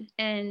one did.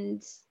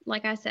 And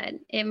like I said,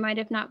 it might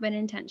have not been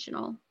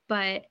intentional,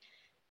 but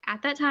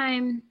at that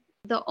time,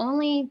 the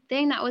only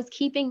thing that was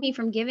keeping me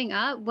from giving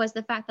up was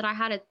the fact that I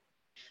had a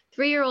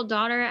 3-year-old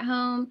daughter at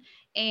home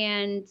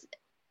and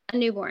a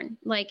newborn.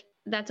 Like,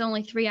 that's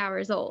only 3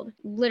 hours old,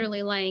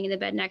 literally laying in the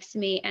bed next to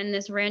me, and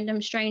this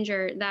random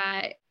stranger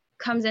that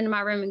comes into my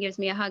room and gives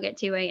me a hug at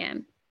 2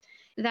 a.m.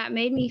 That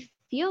made me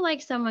feel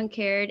like someone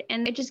cared,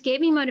 and it just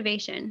gave me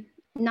motivation.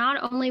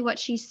 Not only what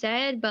she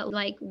said, but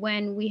like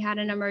when we had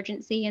an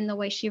emergency and the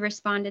way she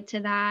responded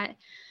to that.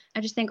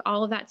 I just think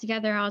all of that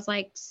together, I was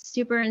like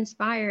super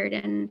inspired,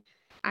 and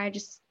I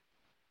just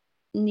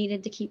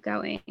needed to keep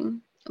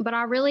going. But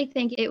I really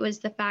think it was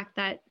the fact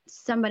that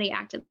somebody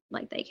acted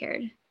like they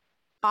cared.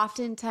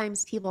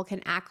 Oftentimes people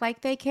can act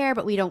like they care,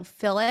 but we don't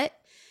feel it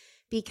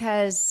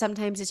because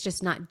sometimes it's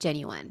just not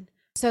genuine.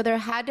 So there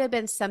had to have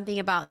been something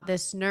about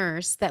this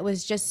nurse that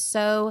was just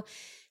so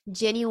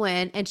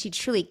genuine, and she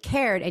truly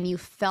cared, and you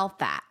felt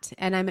that.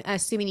 And I'm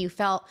assuming you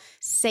felt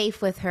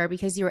safe with her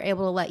because you were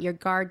able to let your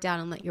guard down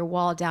and let your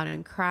wall down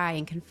and cry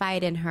and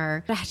confide in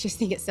her. I just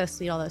think it's so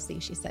sweet, all those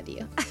things she said to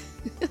you.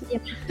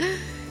 Yeah.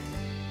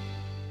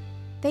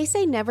 They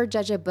say never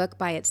judge a book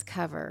by its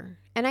cover,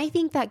 and I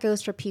think that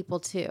goes for people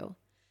too.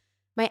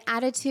 My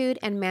attitude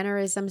and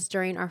mannerisms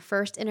during our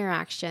first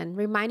interaction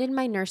reminded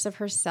my nurse of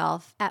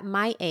herself at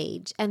my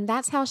age, and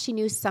that's how she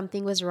knew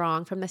something was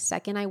wrong from the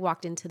second I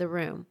walked into the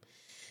room.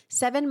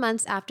 7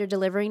 months after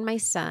delivering my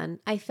son,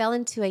 I fell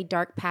into a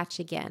dark patch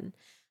again.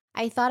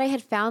 I thought I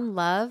had found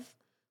love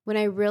when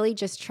I really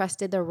just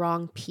trusted the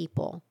wrong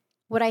people.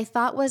 What I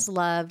thought was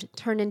love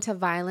turned into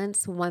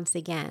violence once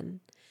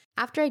again.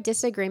 After a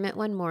disagreement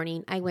one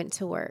morning, I went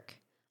to work.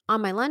 On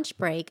my lunch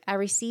break, I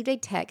received a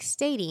text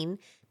stating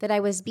that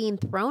I was being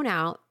thrown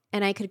out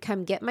and I could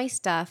come get my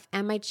stuff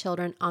and my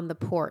children on the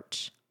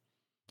porch.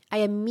 I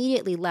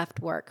immediately left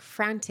work,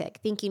 frantic,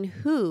 thinking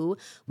who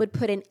would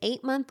put an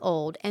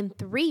 8-month-old and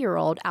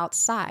 3-year-old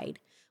outside.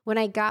 When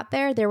I got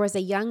there, there was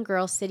a young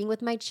girl sitting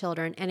with my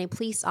children and a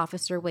police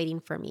officer waiting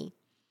for me.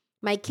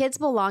 My kids'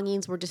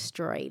 belongings were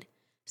destroyed.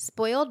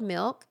 Spoiled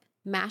milk,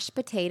 mashed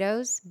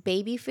potatoes,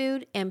 baby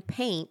food, and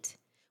paint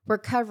were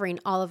covering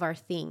all of our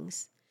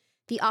things.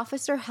 The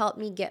officer helped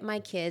me get my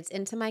kids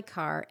into my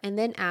car and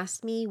then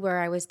asked me where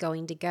I was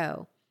going to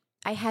go.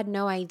 I had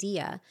no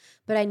idea,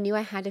 but I knew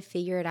I had to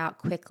figure it out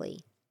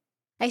quickly.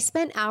 I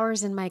spent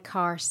hours in my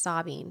car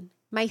sobbing.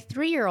 My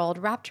 3-year-old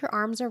wrapped her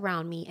arms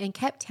around me and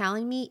kept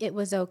telling me it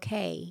was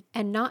okay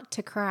and not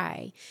to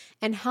cry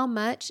and how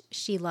much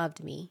she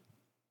loved me.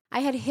 I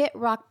had hit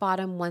rock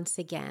bottom once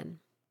again.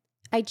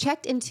 I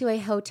checked into a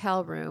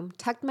hotel room,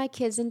 tucked my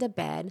kids into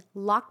bed,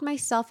 locked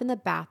myself in the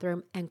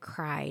bathroom, and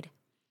cried.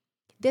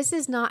 This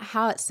is not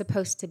how it's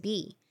supposed to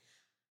be.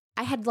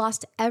 I had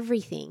lost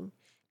everything.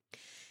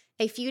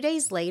 A few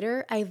days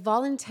later, I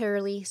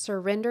voluntarily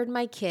surrendered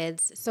my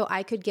kids so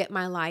I could get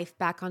my life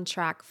back on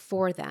track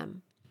for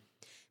them.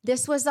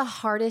 This was the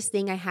hardest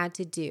thing I had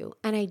to do,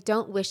 and I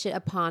don't wish it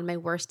upon my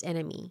worst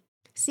enemy.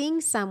 Seeing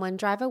someone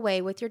drive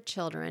away with your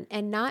children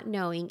and not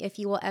knowing if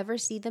you will ever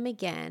see them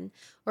again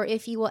or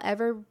if you will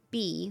ever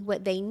be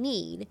what they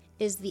need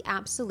is the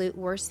absolute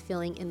worst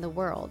feeling in the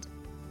world.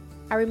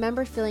 I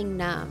remember feeling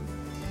numb.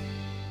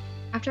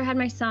 After I had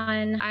my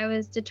son, I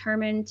was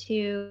determined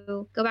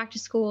to go back to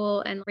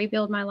school and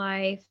rebuild my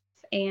life.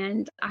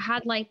 And I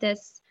had like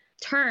this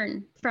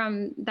turn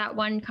from that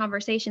one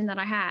conversation that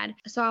I had.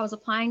 So I was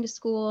applying to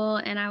school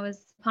and I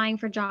was applying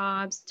for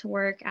jobs to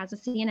work as a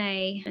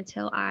CNA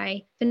until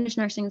I finished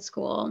nursing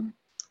school.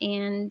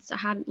 And I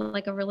had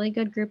like a really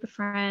good group of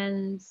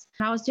friends.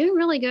 I was doing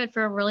really good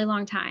for a really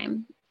long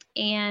time.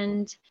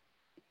 And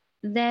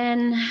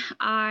then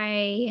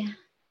I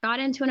got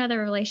into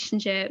another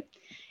relationship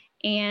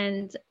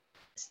and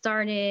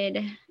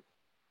started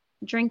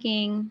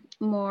drinking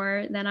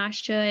more than I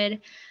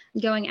should,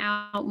 going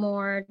out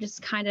more,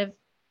 just kind of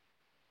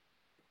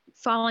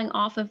falling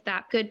off of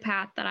that good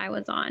path that I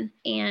was on.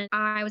 And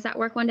I was at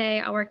work one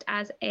day. I worked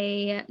as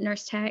a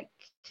nurse tech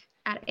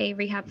at a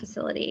rehab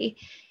facility.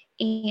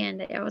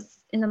 And it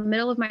was in the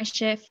middle of my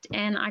shift,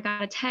 and I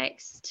got a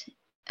text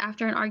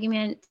after an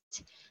argument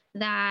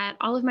that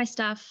all of my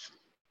stuff,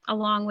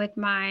 along with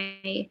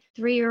my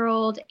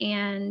 3-year-old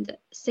and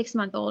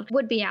 6-month-old,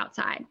 would be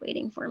outside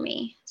waiting for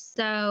me.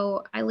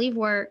 So I leave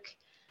work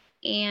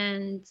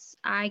and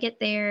I get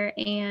there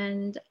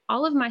and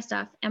all of my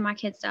stuff and my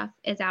kids' stuff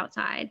is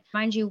outside.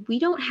 Mind you, we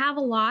don't have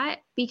a lot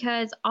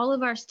because all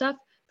of our stuff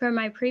from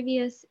my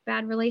previous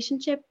bad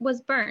relationship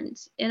was burned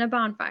in a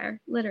bonfire,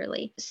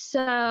 literally.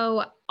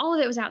 So all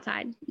of it was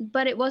outside,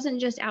 but it wasn't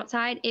just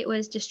outside, it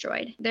was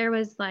destroyed. There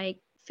was like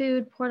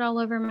food poured all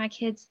over my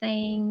kids'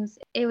 things.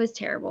 It was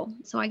terrible.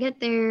 So I get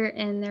there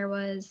and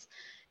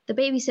the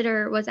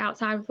babysitter was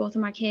outside with both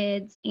of my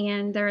kids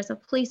and there was a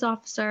police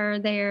officer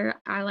there.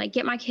 I like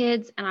get my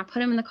kids and I put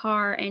them in the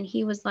car and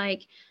he was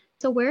like,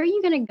 so where are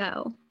you going to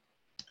go?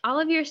 All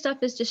of your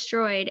stuff is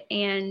destroyed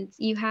and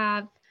you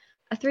have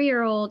a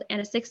 3-year-old and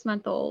a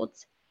 6-month-old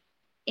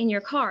in your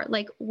car.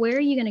 Like, where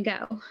are you going to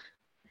go?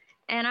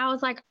 And I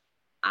was like,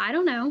 I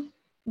don't know,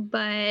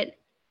 but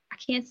I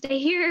can't stay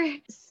here.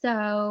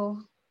 So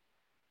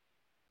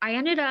I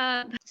ended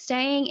up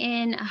staying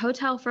in a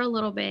hotel for a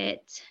little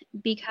bit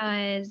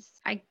because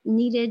I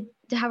needed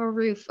to have a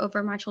roof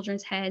over my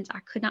children's heads. I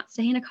could not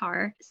stay in a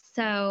car.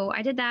 So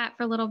I did that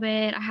for a little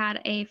bit. I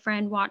had a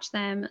friend watch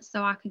them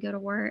so I could go to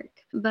work.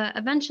 But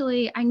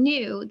eventually I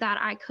knew that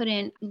I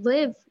couldn't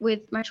live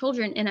with my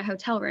children in a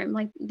hotel room.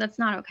 Like, that's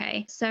not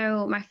okay.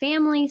 So my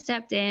family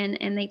stepped in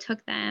and they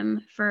took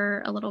them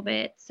for a little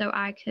bit so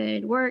I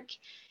could work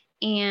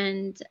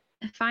and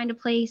find a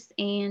place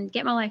and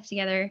get my life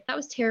together. That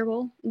was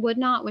terrible. Would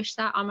not wish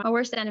that on my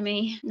worst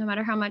enemy, no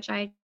matter how much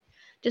I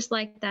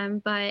disliked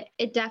them. But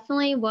it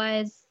definitely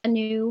was a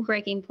new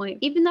breaking point,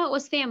 even though it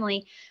was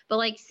family. But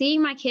like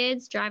seeing my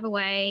kids drive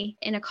away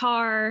in a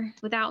car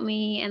without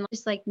me and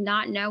just like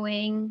not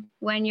knowing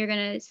when you're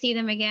going to see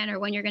them again or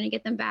when you're going to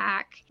get them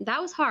back,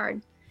 that was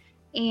hard.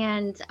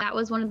 And that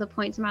was one of the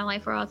points in my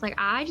life where I was like,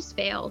 I just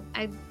failed.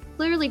 I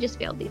literally just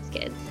failed these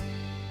kids.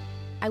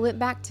 I went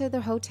back to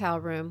the hotel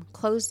room,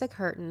 closed the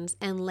curtains,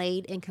 and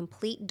laid in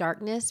complete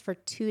darkness for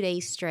 2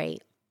 days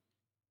straight.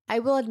 I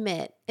will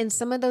admit, in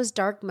some of those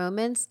dark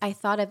moments, I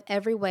thought of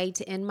every way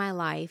to end my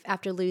life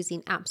after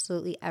losing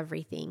absolutely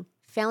everything,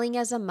 failing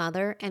as a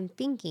mother, and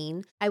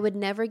thinking I would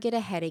never get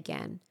ahead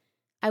again.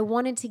 I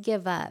wanted to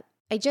give up.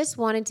 I just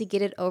wanted to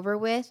get it over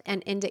with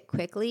and end it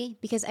quickly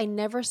because I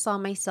never saw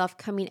myself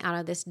coming out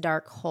of this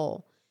dark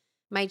hole.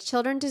 My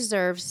children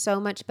deserve so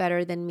much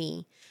better than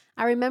me.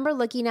 I remember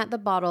looking at the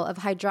bottle of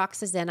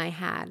hydroxyzin I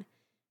had.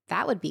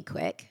 That would be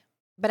quick,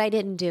 but I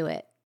didn't do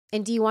it.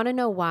 And do you want to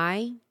know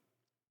why?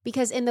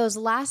 Because in those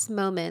last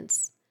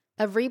moments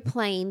of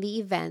replaying the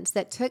events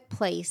that took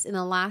place in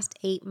the last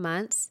 8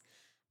 months,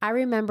 I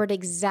remembered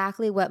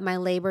exactly what my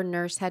labor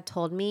nurse had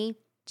told me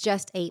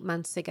just 8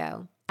 months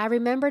ago. I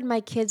remembered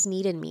my kids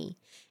needed me,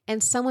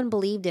 and someone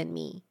believed in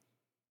me,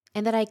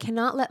 and that I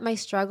cannot let my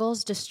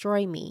struggles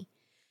destroy me.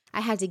 I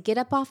had to get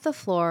up off the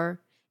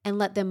floor and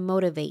let them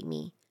motivate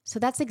me. So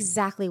that's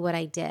exactly what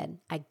I did.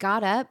 I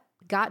got up,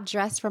 got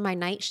dressed for my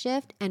night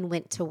shift, and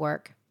went to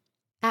work.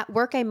 At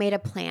work, I made a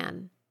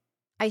plan.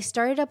 I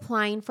started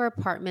applying for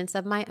apartments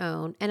of my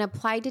own and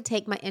applied to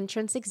take my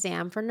entrance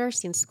exam for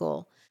nursing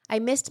school. I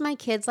missed my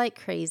kids like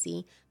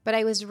crazy, but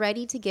I was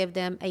ready to give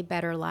them a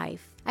better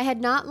life. I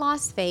had not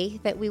lost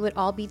faith that we would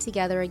all be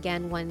together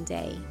again one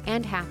day,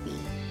 and happy.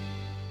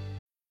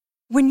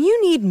 When you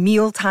need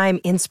mealtime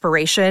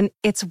inspiration,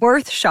 it's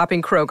worth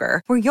shopping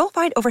Kroger, where you'll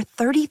find over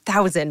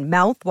 30,000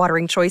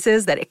 mouth-watering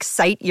choices that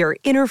excite your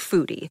inner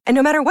foodie. And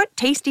no matter what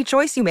tasty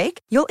choice you make,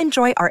 you'll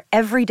enjoy our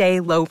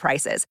everyday low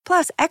prices,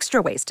 plus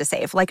extra ways to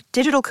save, like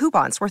digital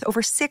coupons worth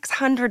over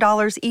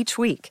 $600 each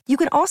week. You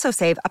can also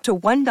save up to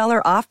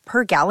 $1 off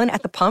per gallon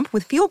at the pump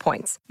with fuel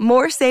points.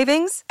 More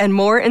savings and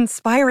more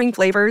inspiring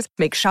flavors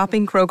make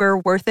shopping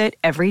Kroger worth it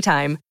every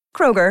time.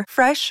 Kroger,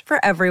 fresh for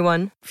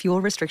everyone.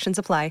 Fuel restrictions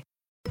apply.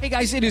 Hey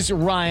guys, it is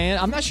Ryan.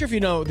 I'm not sure if you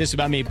know this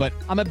about me, but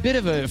I'm a bit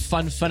of a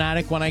fun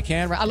fanatic when I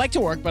can. I like to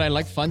work, but I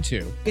like fun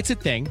too. It's a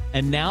thing.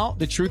 And now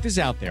the truth is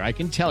out there. I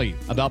can tell you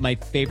about my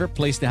favorite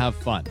place to have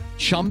fun.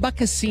 Chumba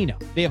Casino.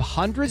 They have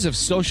hundreds of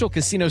social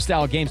casino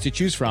style games to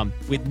choose from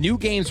with new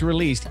games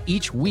released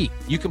each week.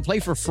 You can play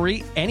for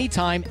free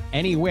anytime,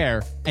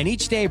 anywhere. And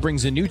each day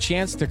brings a new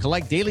chance to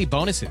collect daily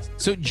bonuses.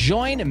 So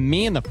join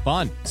me in the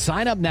fun.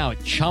 Sign up now at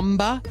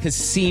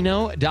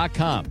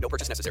ChumbaCasino.com. No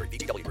purchase necessary.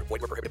 VGW. Void where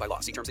prohibited by law.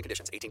 See terms and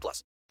conditions.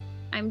 18+.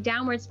 I'm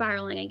downward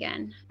spiraling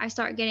again. I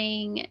start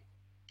getting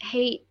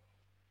hate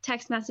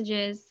text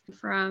messages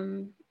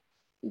from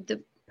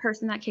the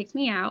person that kicked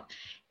me out,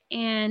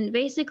 and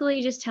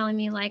basically just telling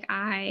me like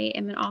I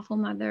am an awful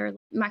mother.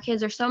 My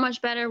kids are so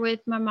much better with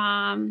my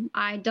mom.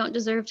 I don't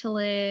deserve to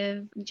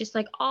live. Just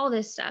like all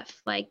this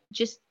stuff, like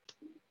just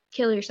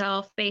kill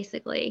yourself,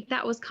 basically.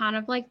 That was kind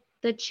of like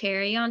the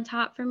cherry on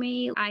top for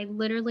me. I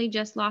literally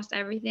just lost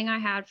everything I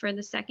had for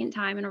the second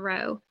time in a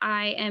row.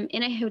 I am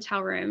in a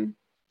hotel room.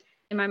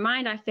 In my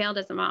mind, I failed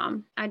as a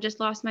mom. I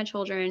just lost my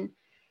children.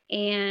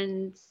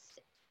 And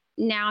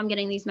now I'm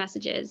getting these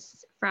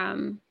messages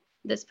from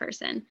this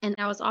person. And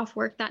I was off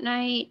work that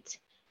night.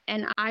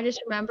 And I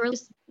just remember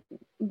just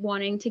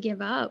wanting to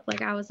give up.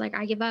 Like, I was like,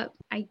 I give up.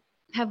 I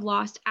have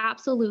lost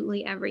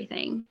absolutely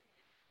everything.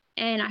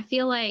 And I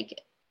feel like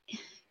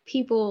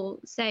people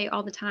say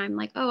all the time,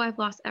 like, oh, I've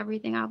lost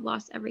everything.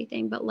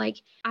 But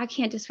like, I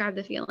can't describe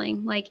the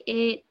feeling. Like,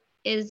 it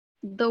is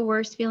the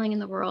worst feeling in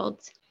the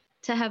world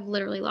to have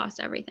literally lost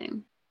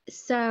everything.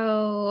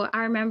 So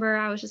I remember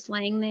I was just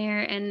laying there,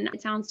 and it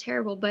sounds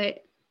terrible,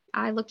 but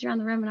I looked around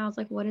the room and I was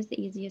like, what is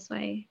the easiest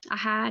way? I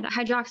had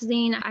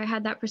hydroxyzine. I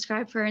had that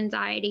prescribed for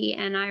anxiety.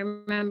 And I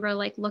remember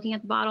like looking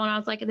at the bottle and I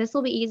was like, this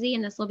will be easy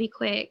and this will be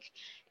quick.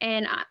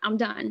 And I'm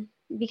done,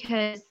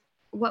 because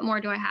what more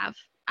do I have?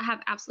 I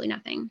have absolutely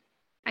nothing.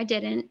 I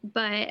didn't,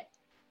 but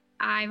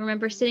I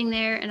remember sitting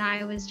there and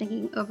I was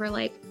thinking over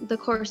like the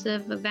course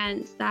of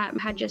events that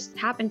had just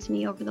happened to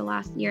me over the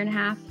last year and a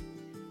half.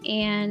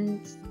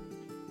 And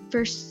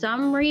for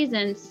some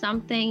reason,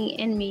 something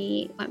in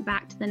me went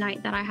back to the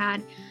night that I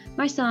had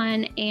my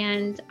son,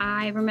 and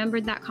I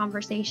remembered that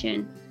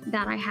conversation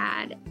that I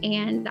had,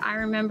 and I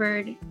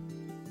remembered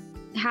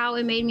how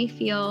it made me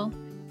feel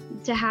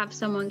to have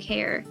someone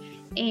care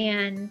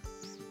and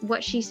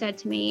what she said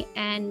to me.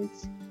 And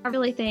I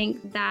really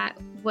think that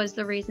was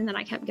the reason that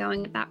I kept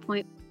going at that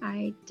point.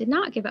 I did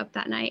not give up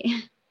that night.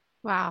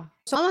 Wow.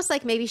 So almost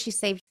like maybe she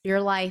saved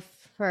your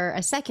life for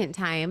a second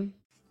time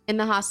in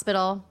the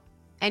hospital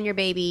and your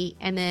baby,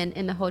 and then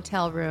in the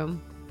hotel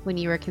room when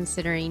you were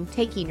considering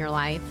taking your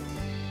life.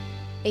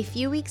 A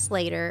few weeks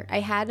later, I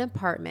had an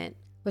apartment,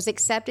 was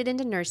accepted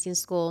into nursing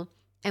school,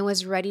 and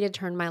was ready to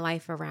turn my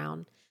life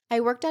around. I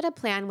worked out a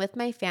plan with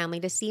my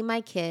family to see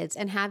my kids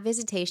and have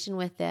visitation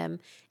with them,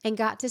 and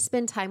got to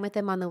spend time with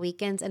them on the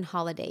weekends and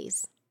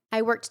holidays.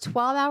 I worked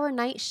 12-hour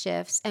night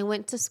shifts and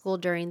went to school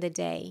during the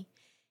day,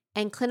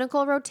 and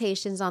clinical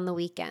rotations on the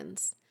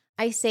weekends.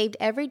 I saved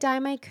every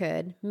dime I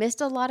could,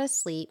 missed a lot of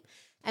sleep,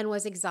 and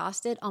was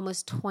exhausted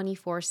almost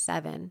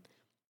 24/7.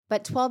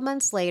 But 12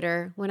 months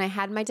later, when I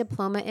had my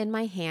diploma in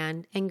my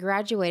hand and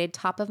graduated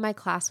top of my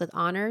class with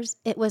honors,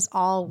 it was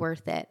all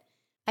worth it.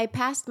 I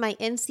passed my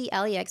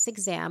NCLEX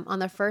exam on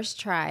the first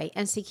try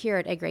and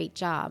secured a great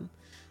job.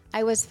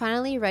 I was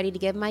finally ready to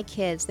give my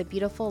kids the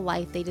beautiful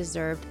life they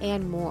deserved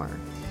and more.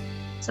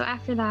 So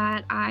after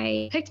that,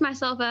 I picked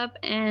myself up,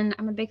 and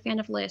I'm a big fan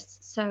of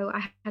lists. So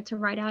I had to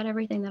write out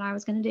everything that I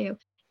was going to do.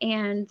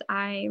 And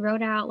I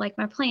wrote out like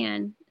my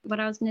plan,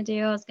 what I was going to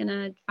do. I was going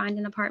to find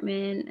an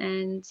apartment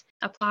and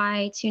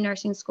apply to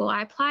nursing school.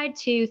 I applied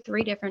to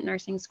 3 different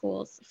nursing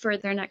schools for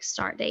their next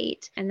start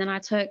date. And then I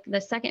took the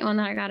second one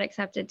that I got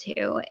accepted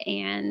to,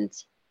 and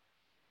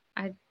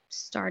I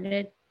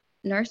started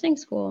nursing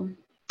school.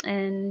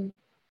 And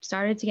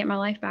started to get my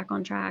life back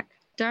on track.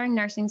 During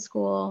nursing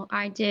school,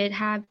 I did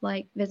have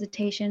like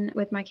visitation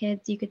with my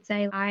kids, you could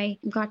say. I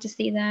got to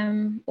see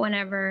them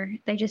whenever.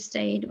 They just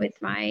stayed with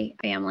my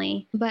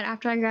family. But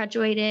after I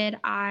graduated,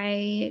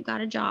 I got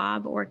a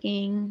job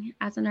working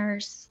as a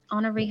nurse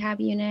on a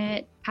rehab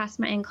unit, passed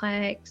my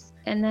NCLEX,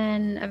 and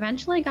then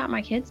eventually got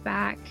my kids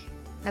back.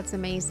 That's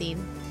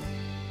amazing.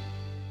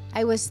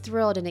 I was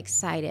thrilled and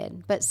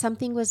excited, but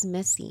something was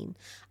missing.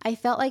 I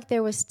felt like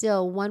there was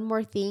still one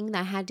more thing that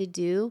I had to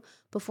do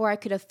before I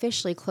could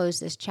officially close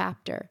this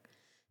chapter.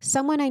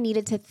 Someone I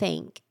needed to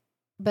thank,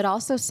 but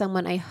also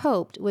someone I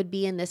hoped would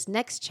be in this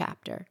next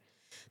chapter.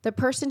 The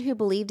person who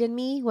believed in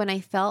me when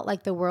I felt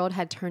like the world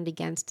had turned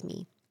against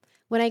me.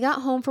 When I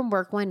got home from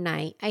work one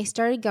night, I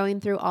started going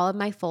through all of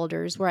my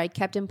folders where I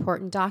kept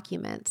important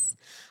documents.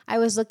 I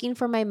was looking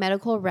for my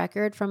medical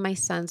record from my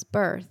son's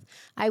birth.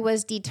 I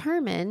was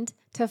determined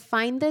to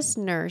find this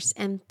nurse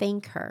and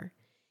thank her.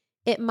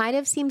 It might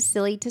have seemed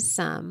silly to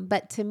some,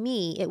 but to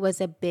me, it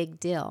was a big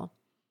deal.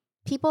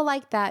 People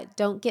like that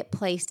don't get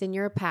placed in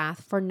your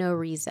path for no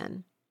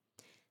reason.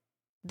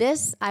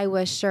 This I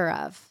was sure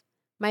of.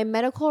 My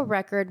medical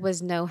record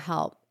was no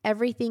help.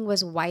 Everything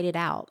was whited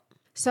out.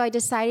 So I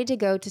decided to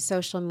go to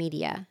social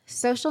media.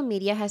 Social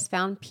media has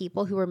found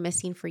people who were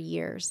missing for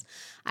years.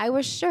 I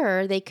was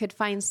sure they could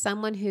find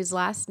someone whose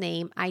last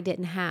name I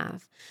didn't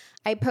have.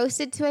 I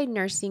posted to a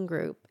nursing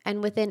group,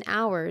 and within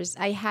hours,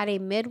 I had a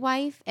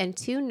midwife and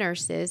 2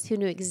 nurses who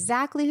knew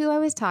exactly who I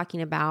was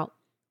talking about,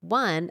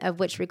 one of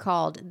which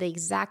recalled the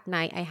exact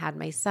night I had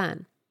my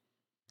son.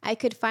 I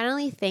could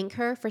finally thank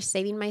her for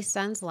saving my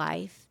son's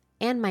life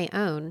and my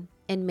own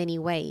in many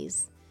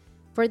ways.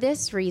 For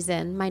this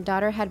reason, my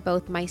daughter had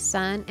both my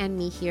son and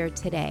me here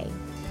today.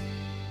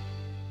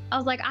 I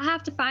was like, I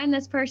have to find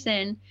this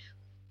person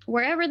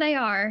wherever they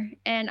are,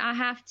 and I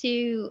have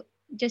to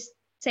just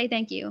say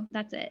thank you.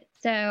 That's it.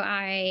 So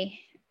I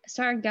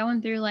started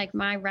going through like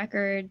my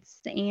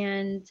records,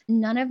 and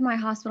none of my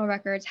hospital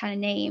records had a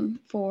name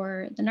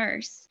for the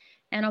nurse,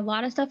 and a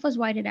lot of stuff was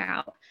whited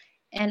out.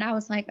 And I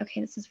was like, okay,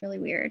 this is really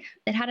weird.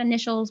 It had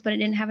initials, but it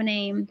didn't have a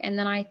name. And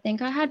then I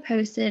think I had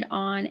posted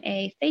on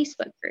a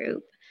Facebook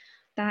group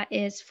that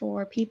is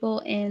for people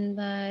in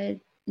the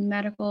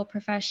medical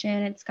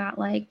profession. It's got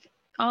like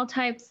all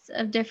types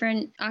of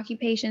different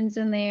occupations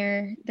in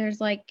there.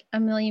 There's like a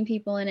million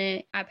people in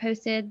it. I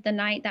posted the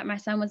night that my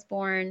son was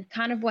born,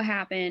 kind of what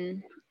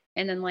happened,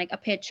 and then like a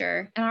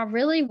picture. And I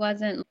really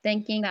wasn't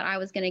thinking that I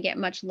was going to get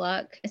much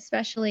luck,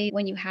 especially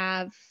when you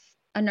have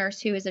a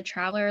nurse who is a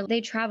traveler.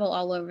 They travel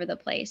all over the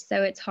place,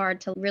 so it's hard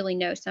to really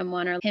know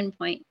someone or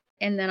pinpoint.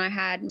 And then I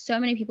had so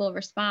many people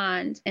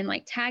respond and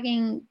like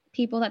tagging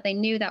people that they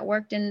knew that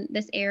worked in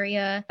this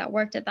area, that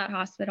worked at that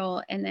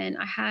hospital. And then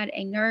I had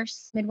a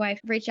nurse midwife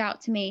reach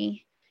out to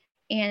me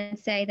and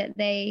say that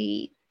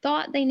they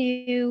thought they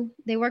knew,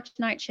 they worked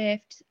night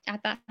shift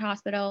at that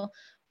hospital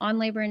on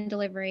labor and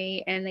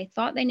delivery, and they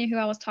thought they knew who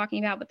I was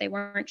talking about, but they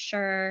weren't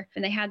sure,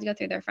 and they had to go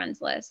through their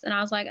friends list. And I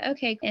was like,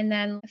 okay. And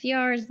then a few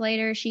hours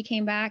later, she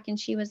came back and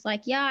she was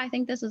like, yeah, I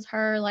think this is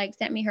her, like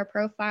sent me her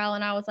profile.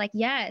 And I was like,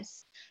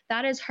 yes,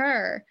 that is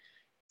her.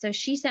 So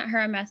she sent her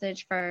a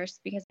message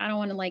first because I don't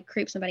want to like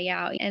creep somebody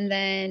out. And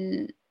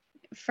then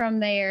from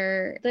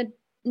there, the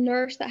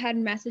nurse that had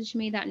messaged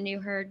me that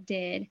knew her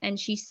did, and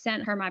she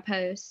sent her my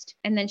post.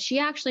 And then she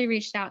actually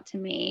reached out to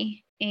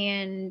me,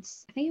 and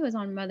I think it was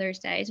on Mother's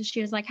Day. So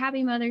she was like,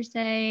 happy Mother's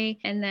Day.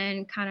 And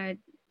then kind of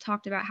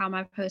talked about how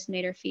my post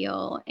made her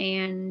feel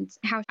and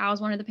how I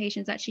was one of the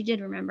patients that she did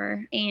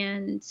remember,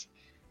 and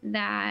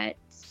that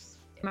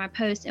my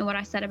post and what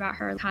I said about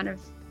her kind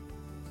of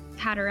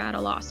had her at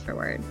a loss for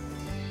words.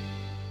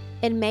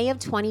 In May of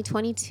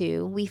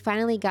 2022, we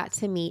finally got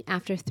to meet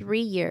after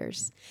 3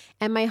 years,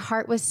 and my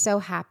heart was so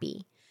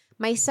happy.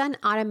 My son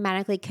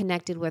automatically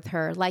connected with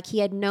her like he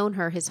had known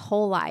her his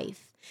whole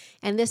life,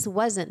 and this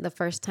wasn't the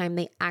first time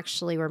they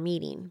actually were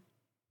meeting.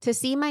 To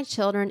see my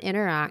children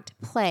interact,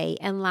 play,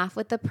 and laugh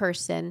with the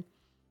person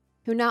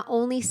who not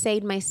only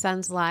saved my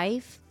son's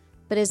life,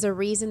 but is the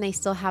reason they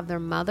still have their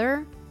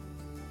mother,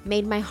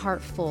 made my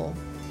heart full.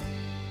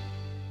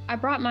 I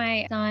brought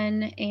my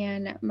son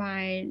and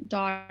my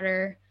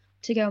daughter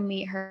to go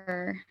meet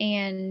her,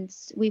 and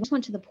we just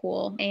went to the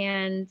pool,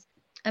 and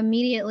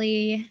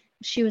immediately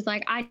she was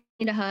like, I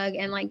need a hug,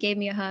 and like gave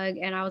me a hug,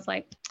 and I was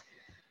like,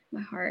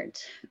 my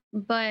heart.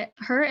 But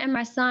her and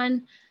my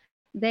son,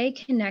 they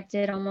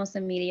connected almost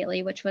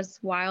immediately, which was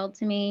wild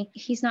to me.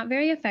 He's not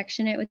very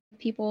affectionate with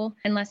people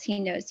unless he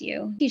knows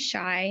you. He's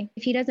shy.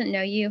 If he doesn't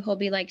know you, he'll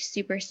be like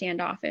super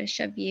standoffish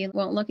of you,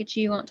 won't look at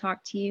you, won't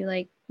talk to you,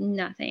 like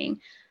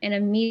nothing. And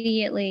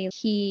immediately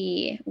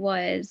he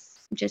was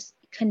just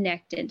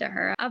connected to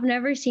her. I've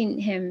never seen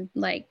him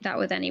like that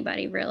with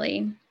anybody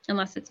really,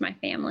 unless it's my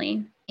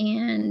family.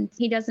 And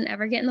he doesn't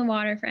ever get in the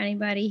water for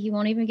anybody. He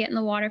won't even get in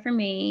the water for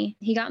me.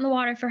 He got in the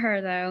water for her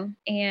though.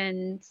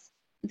 And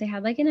they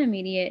had like an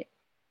immediate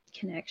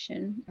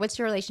connection. What's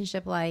your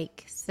relationship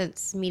like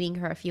since meeting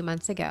her a few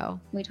months ago?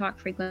 We talk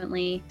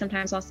frequently.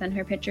 Sometimes I'll send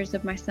her pictures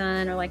of my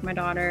son or like my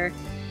daughter.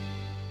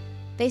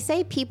 They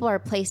say people are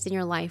placed in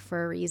your life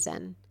for a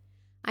reason.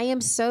 I am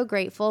so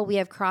grateful we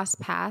have crossed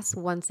paths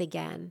once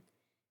again.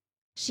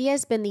 She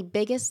has been the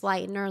biggest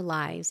light in our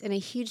lives and a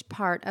huge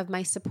part of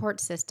my support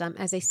system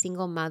as a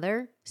single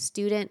mother,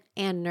 student,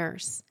 and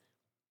nurse.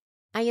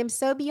 I am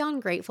so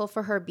beyond grateful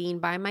for her being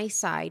by my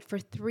side for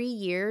 3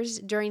 years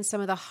during some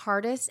of the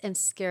hardest and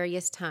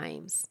scariest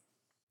times.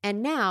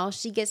 And now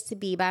she gets to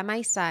be by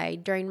my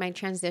side during my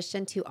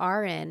transition to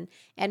RN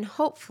and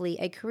hopefully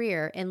a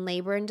career in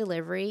labor and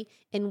delivery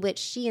in which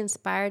she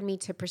inspired me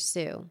to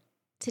pursue.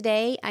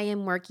 Today, I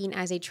am working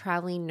as a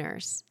traveling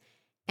nurse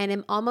and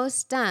am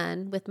almost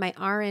done with my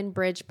RN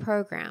Bridge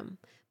program.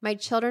 My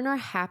children are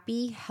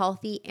happy,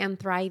 healthy, and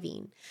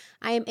thriving.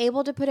 I am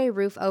able to put a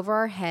roof over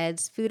our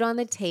heads, food on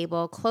the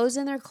table, clothes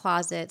in their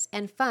closets,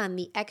 and fund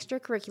the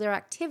extracurricular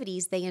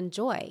activities they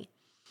enjoy.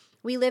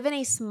 We live in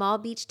a small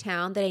beach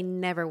town that I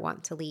never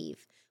want to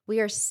leave.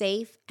 We are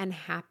safe and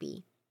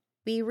happy.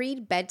 We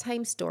read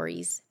bedtime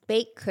stories,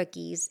 bake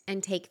cookies,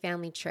 and take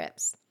family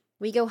trips.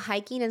 We go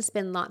hiking and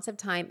spend lots of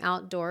time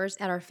outdoors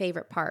at our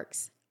favorite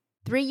parks.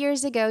 3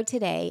 years ago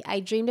today,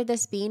 I dreamed of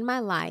this being my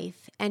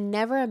life and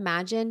never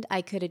imagined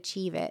I could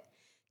achieve it.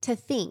 To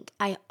think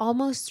I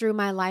almost threw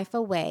my life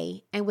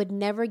away and would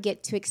never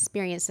get to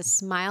experience the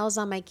smiles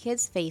on my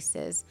kids'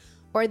 faces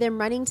or them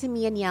running to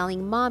me and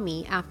yelling,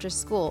 "Mommy," after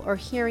school or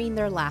hearing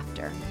their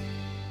laughter.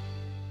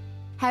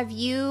 Have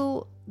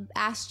you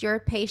asked your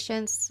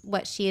patients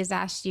what she has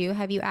asked you?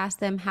 Have you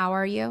asked them, "How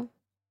are you?"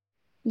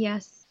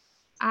 Yes,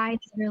 I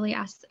literally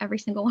ask every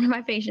single one of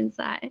my patients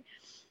that.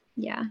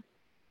 Yeah.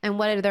 And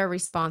what are their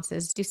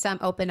responses? Do some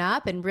open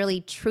up and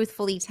really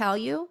truthfully tell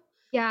you?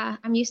 Yeah,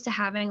 I'm used to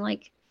having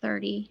like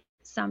 30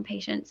 some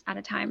patients at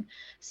a time.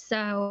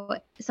 So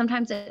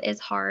sometimes it is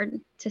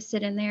hard to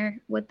sit in there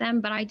with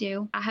them, but I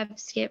do. I have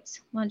skipped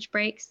lunch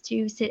breaks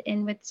to sit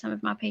in with some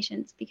of my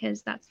patients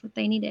because that's what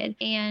they needed.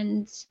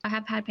 And I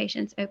have had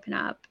patients open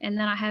up. And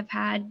then I have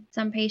had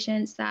some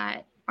patients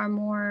that are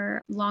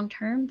more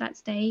long-term that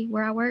stay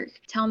where I work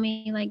tell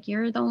me like,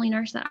 "You're the only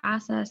nurse that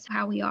asks us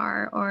how we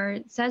are or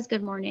says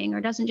good morning or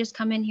doesn't just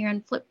come in here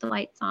and flip the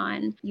lights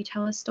on. You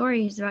tell us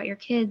stories about your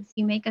kids.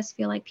 You make us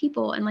feel like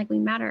people and like we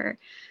matter."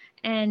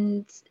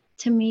 And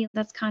to me,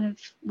 that's kind of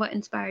what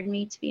inspired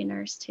me to be a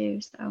nurse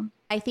too. So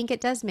I think it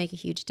does make a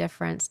huge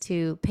difference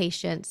to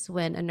patients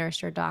when a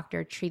nurse or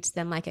doctor treats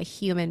them like a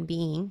human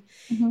being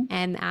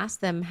and asks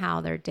them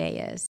how their day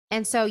is.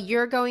 And so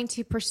you're going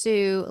to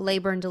pursue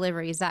labor and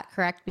delivery. Is that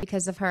correct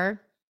because of her?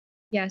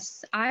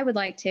 yes, I would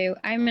like to.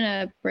 I'm in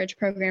a bridge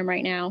program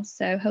right now.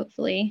 So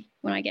hopefully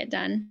when I get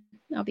done,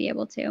 I'll be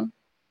able to.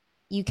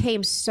 You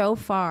came so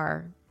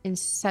far in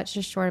such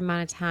a short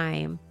amount of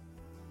time.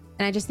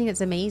 And I just think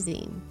it's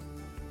amazing.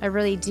 I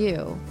really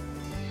do.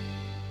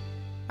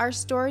 Our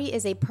story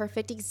is a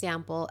perfect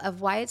example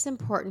of why it's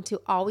important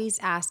to always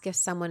ask if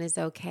someone is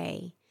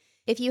okay.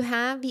 If you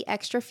have the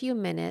extra few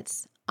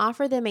minutes,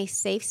 offer them a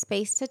safe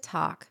space to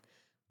talk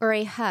or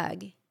a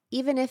hug,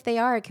 even if they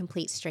are a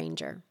complete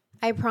stranger.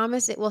 I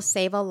promise it will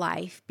save a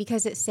life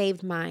because it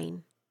saved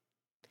mine.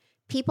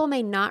 People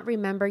may not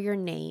remember your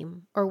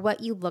name or what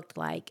you looked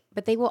like,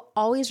 but they will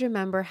always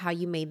remember how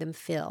you made them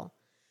feel.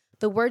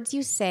 The words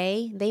you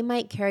say, they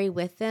might carry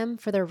with them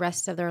for the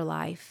rest of their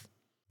life.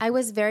 I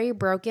was very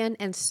broken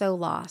and so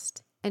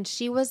lost, and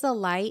she was the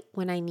light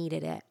when I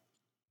needed it.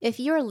 If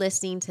you are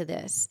listening to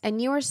this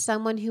and you are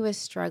someone who is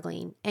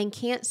struggling and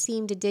can't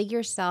seem to dig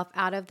yourself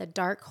out of the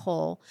dark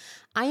hole,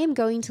 I am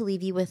going to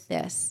leave you with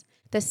this,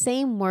 the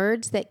same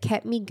words that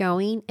kept me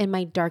going in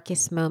my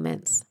darkest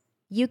moments.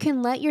 You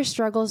can let your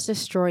struggles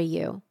destroy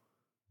you,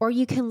 or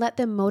you can let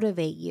them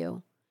motivate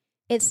you.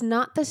 It's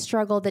not the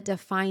struggle that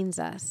defines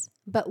us,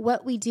 but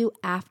what we do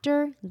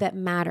after that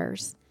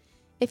matters.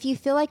 If you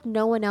feel like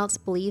no one else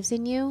believes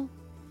in you,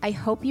 I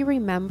hope you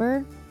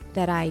remember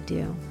that I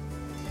do.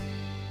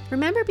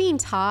 Remember being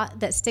taught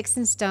that sticks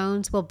and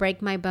stones will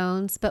break my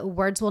bones, but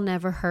words will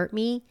never hurt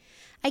me?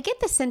 I get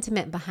the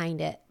sentiment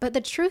behind it, but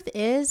the truth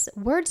is,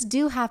 words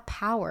do have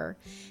power.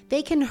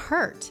 They can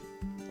hurt,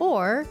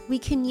 or we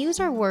can use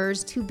our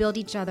words to build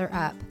each other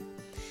up.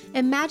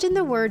 Imagine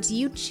the words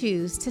you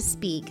choose to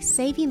speak,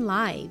 saving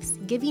lives,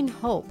 giving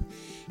hope,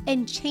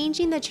 and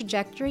changing the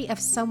trajectory of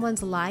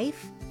someone's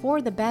life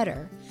for the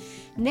better.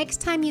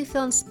 Next time you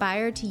feel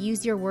inspired to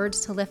use your words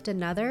to lift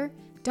another,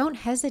 don't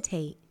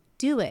hesitate.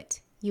 Do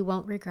it. You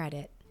won't regret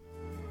it.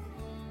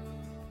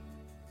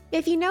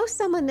 If you know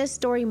someone this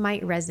story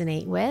might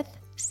resonate with,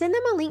 send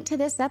them a link to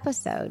this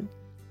episode.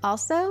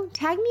 Also,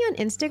 tag me on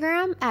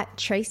Instagram at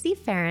Tracy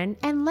Farron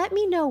and let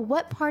me know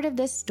what part of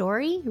this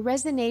story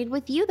resonated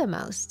with you the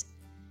most.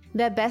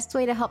 The best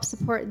way to help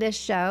support this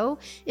show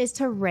is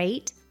to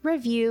rate,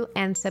 review,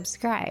 and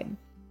subscribe.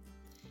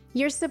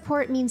 Your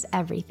support means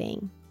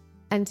everything.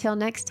 Until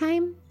next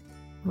time,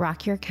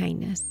 rock your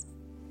kindness.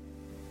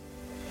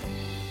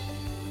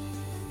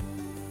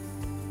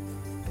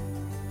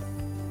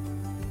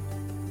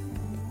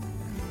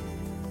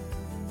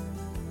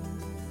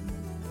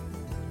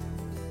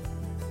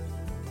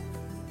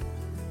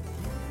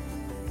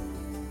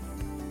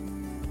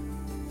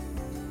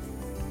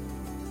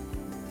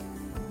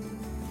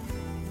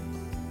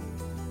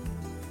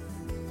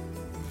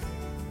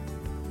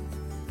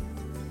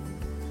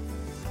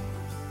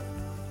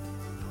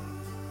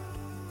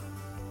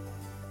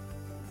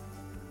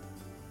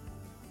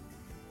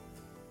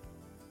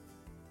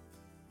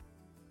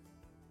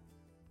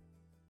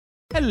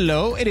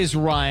 Hello, it is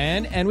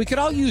Ryan, and we could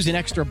all use an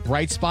extra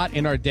bright spot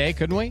in our day,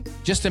 couldn't we?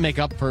 Just to make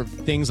up for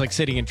things like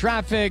sitting in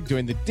traffic,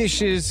 doing the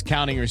dishes,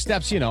 counting your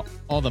steps,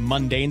 all the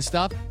mundane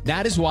stuff.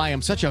 That is why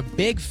I'm such a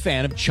big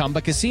fan of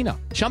Chumba Casino.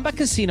 Chumba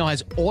Casino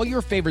has all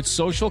your favorite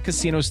social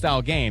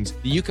casino-style games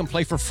that you can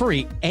play for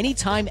free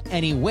anytime,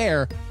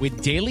 anywhere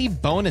with daily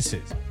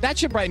bonuses. That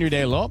should brighten your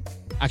day a little.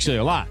 Actually,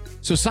 a lot.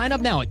 So sign up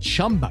now at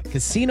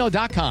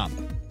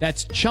ChumbaCasino.com.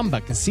 That's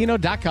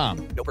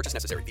ChumbaCasino.com. No purchase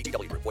necessary.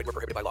 VGW Group. Void where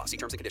prohibited by law. See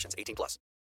terms and conditions. 18+.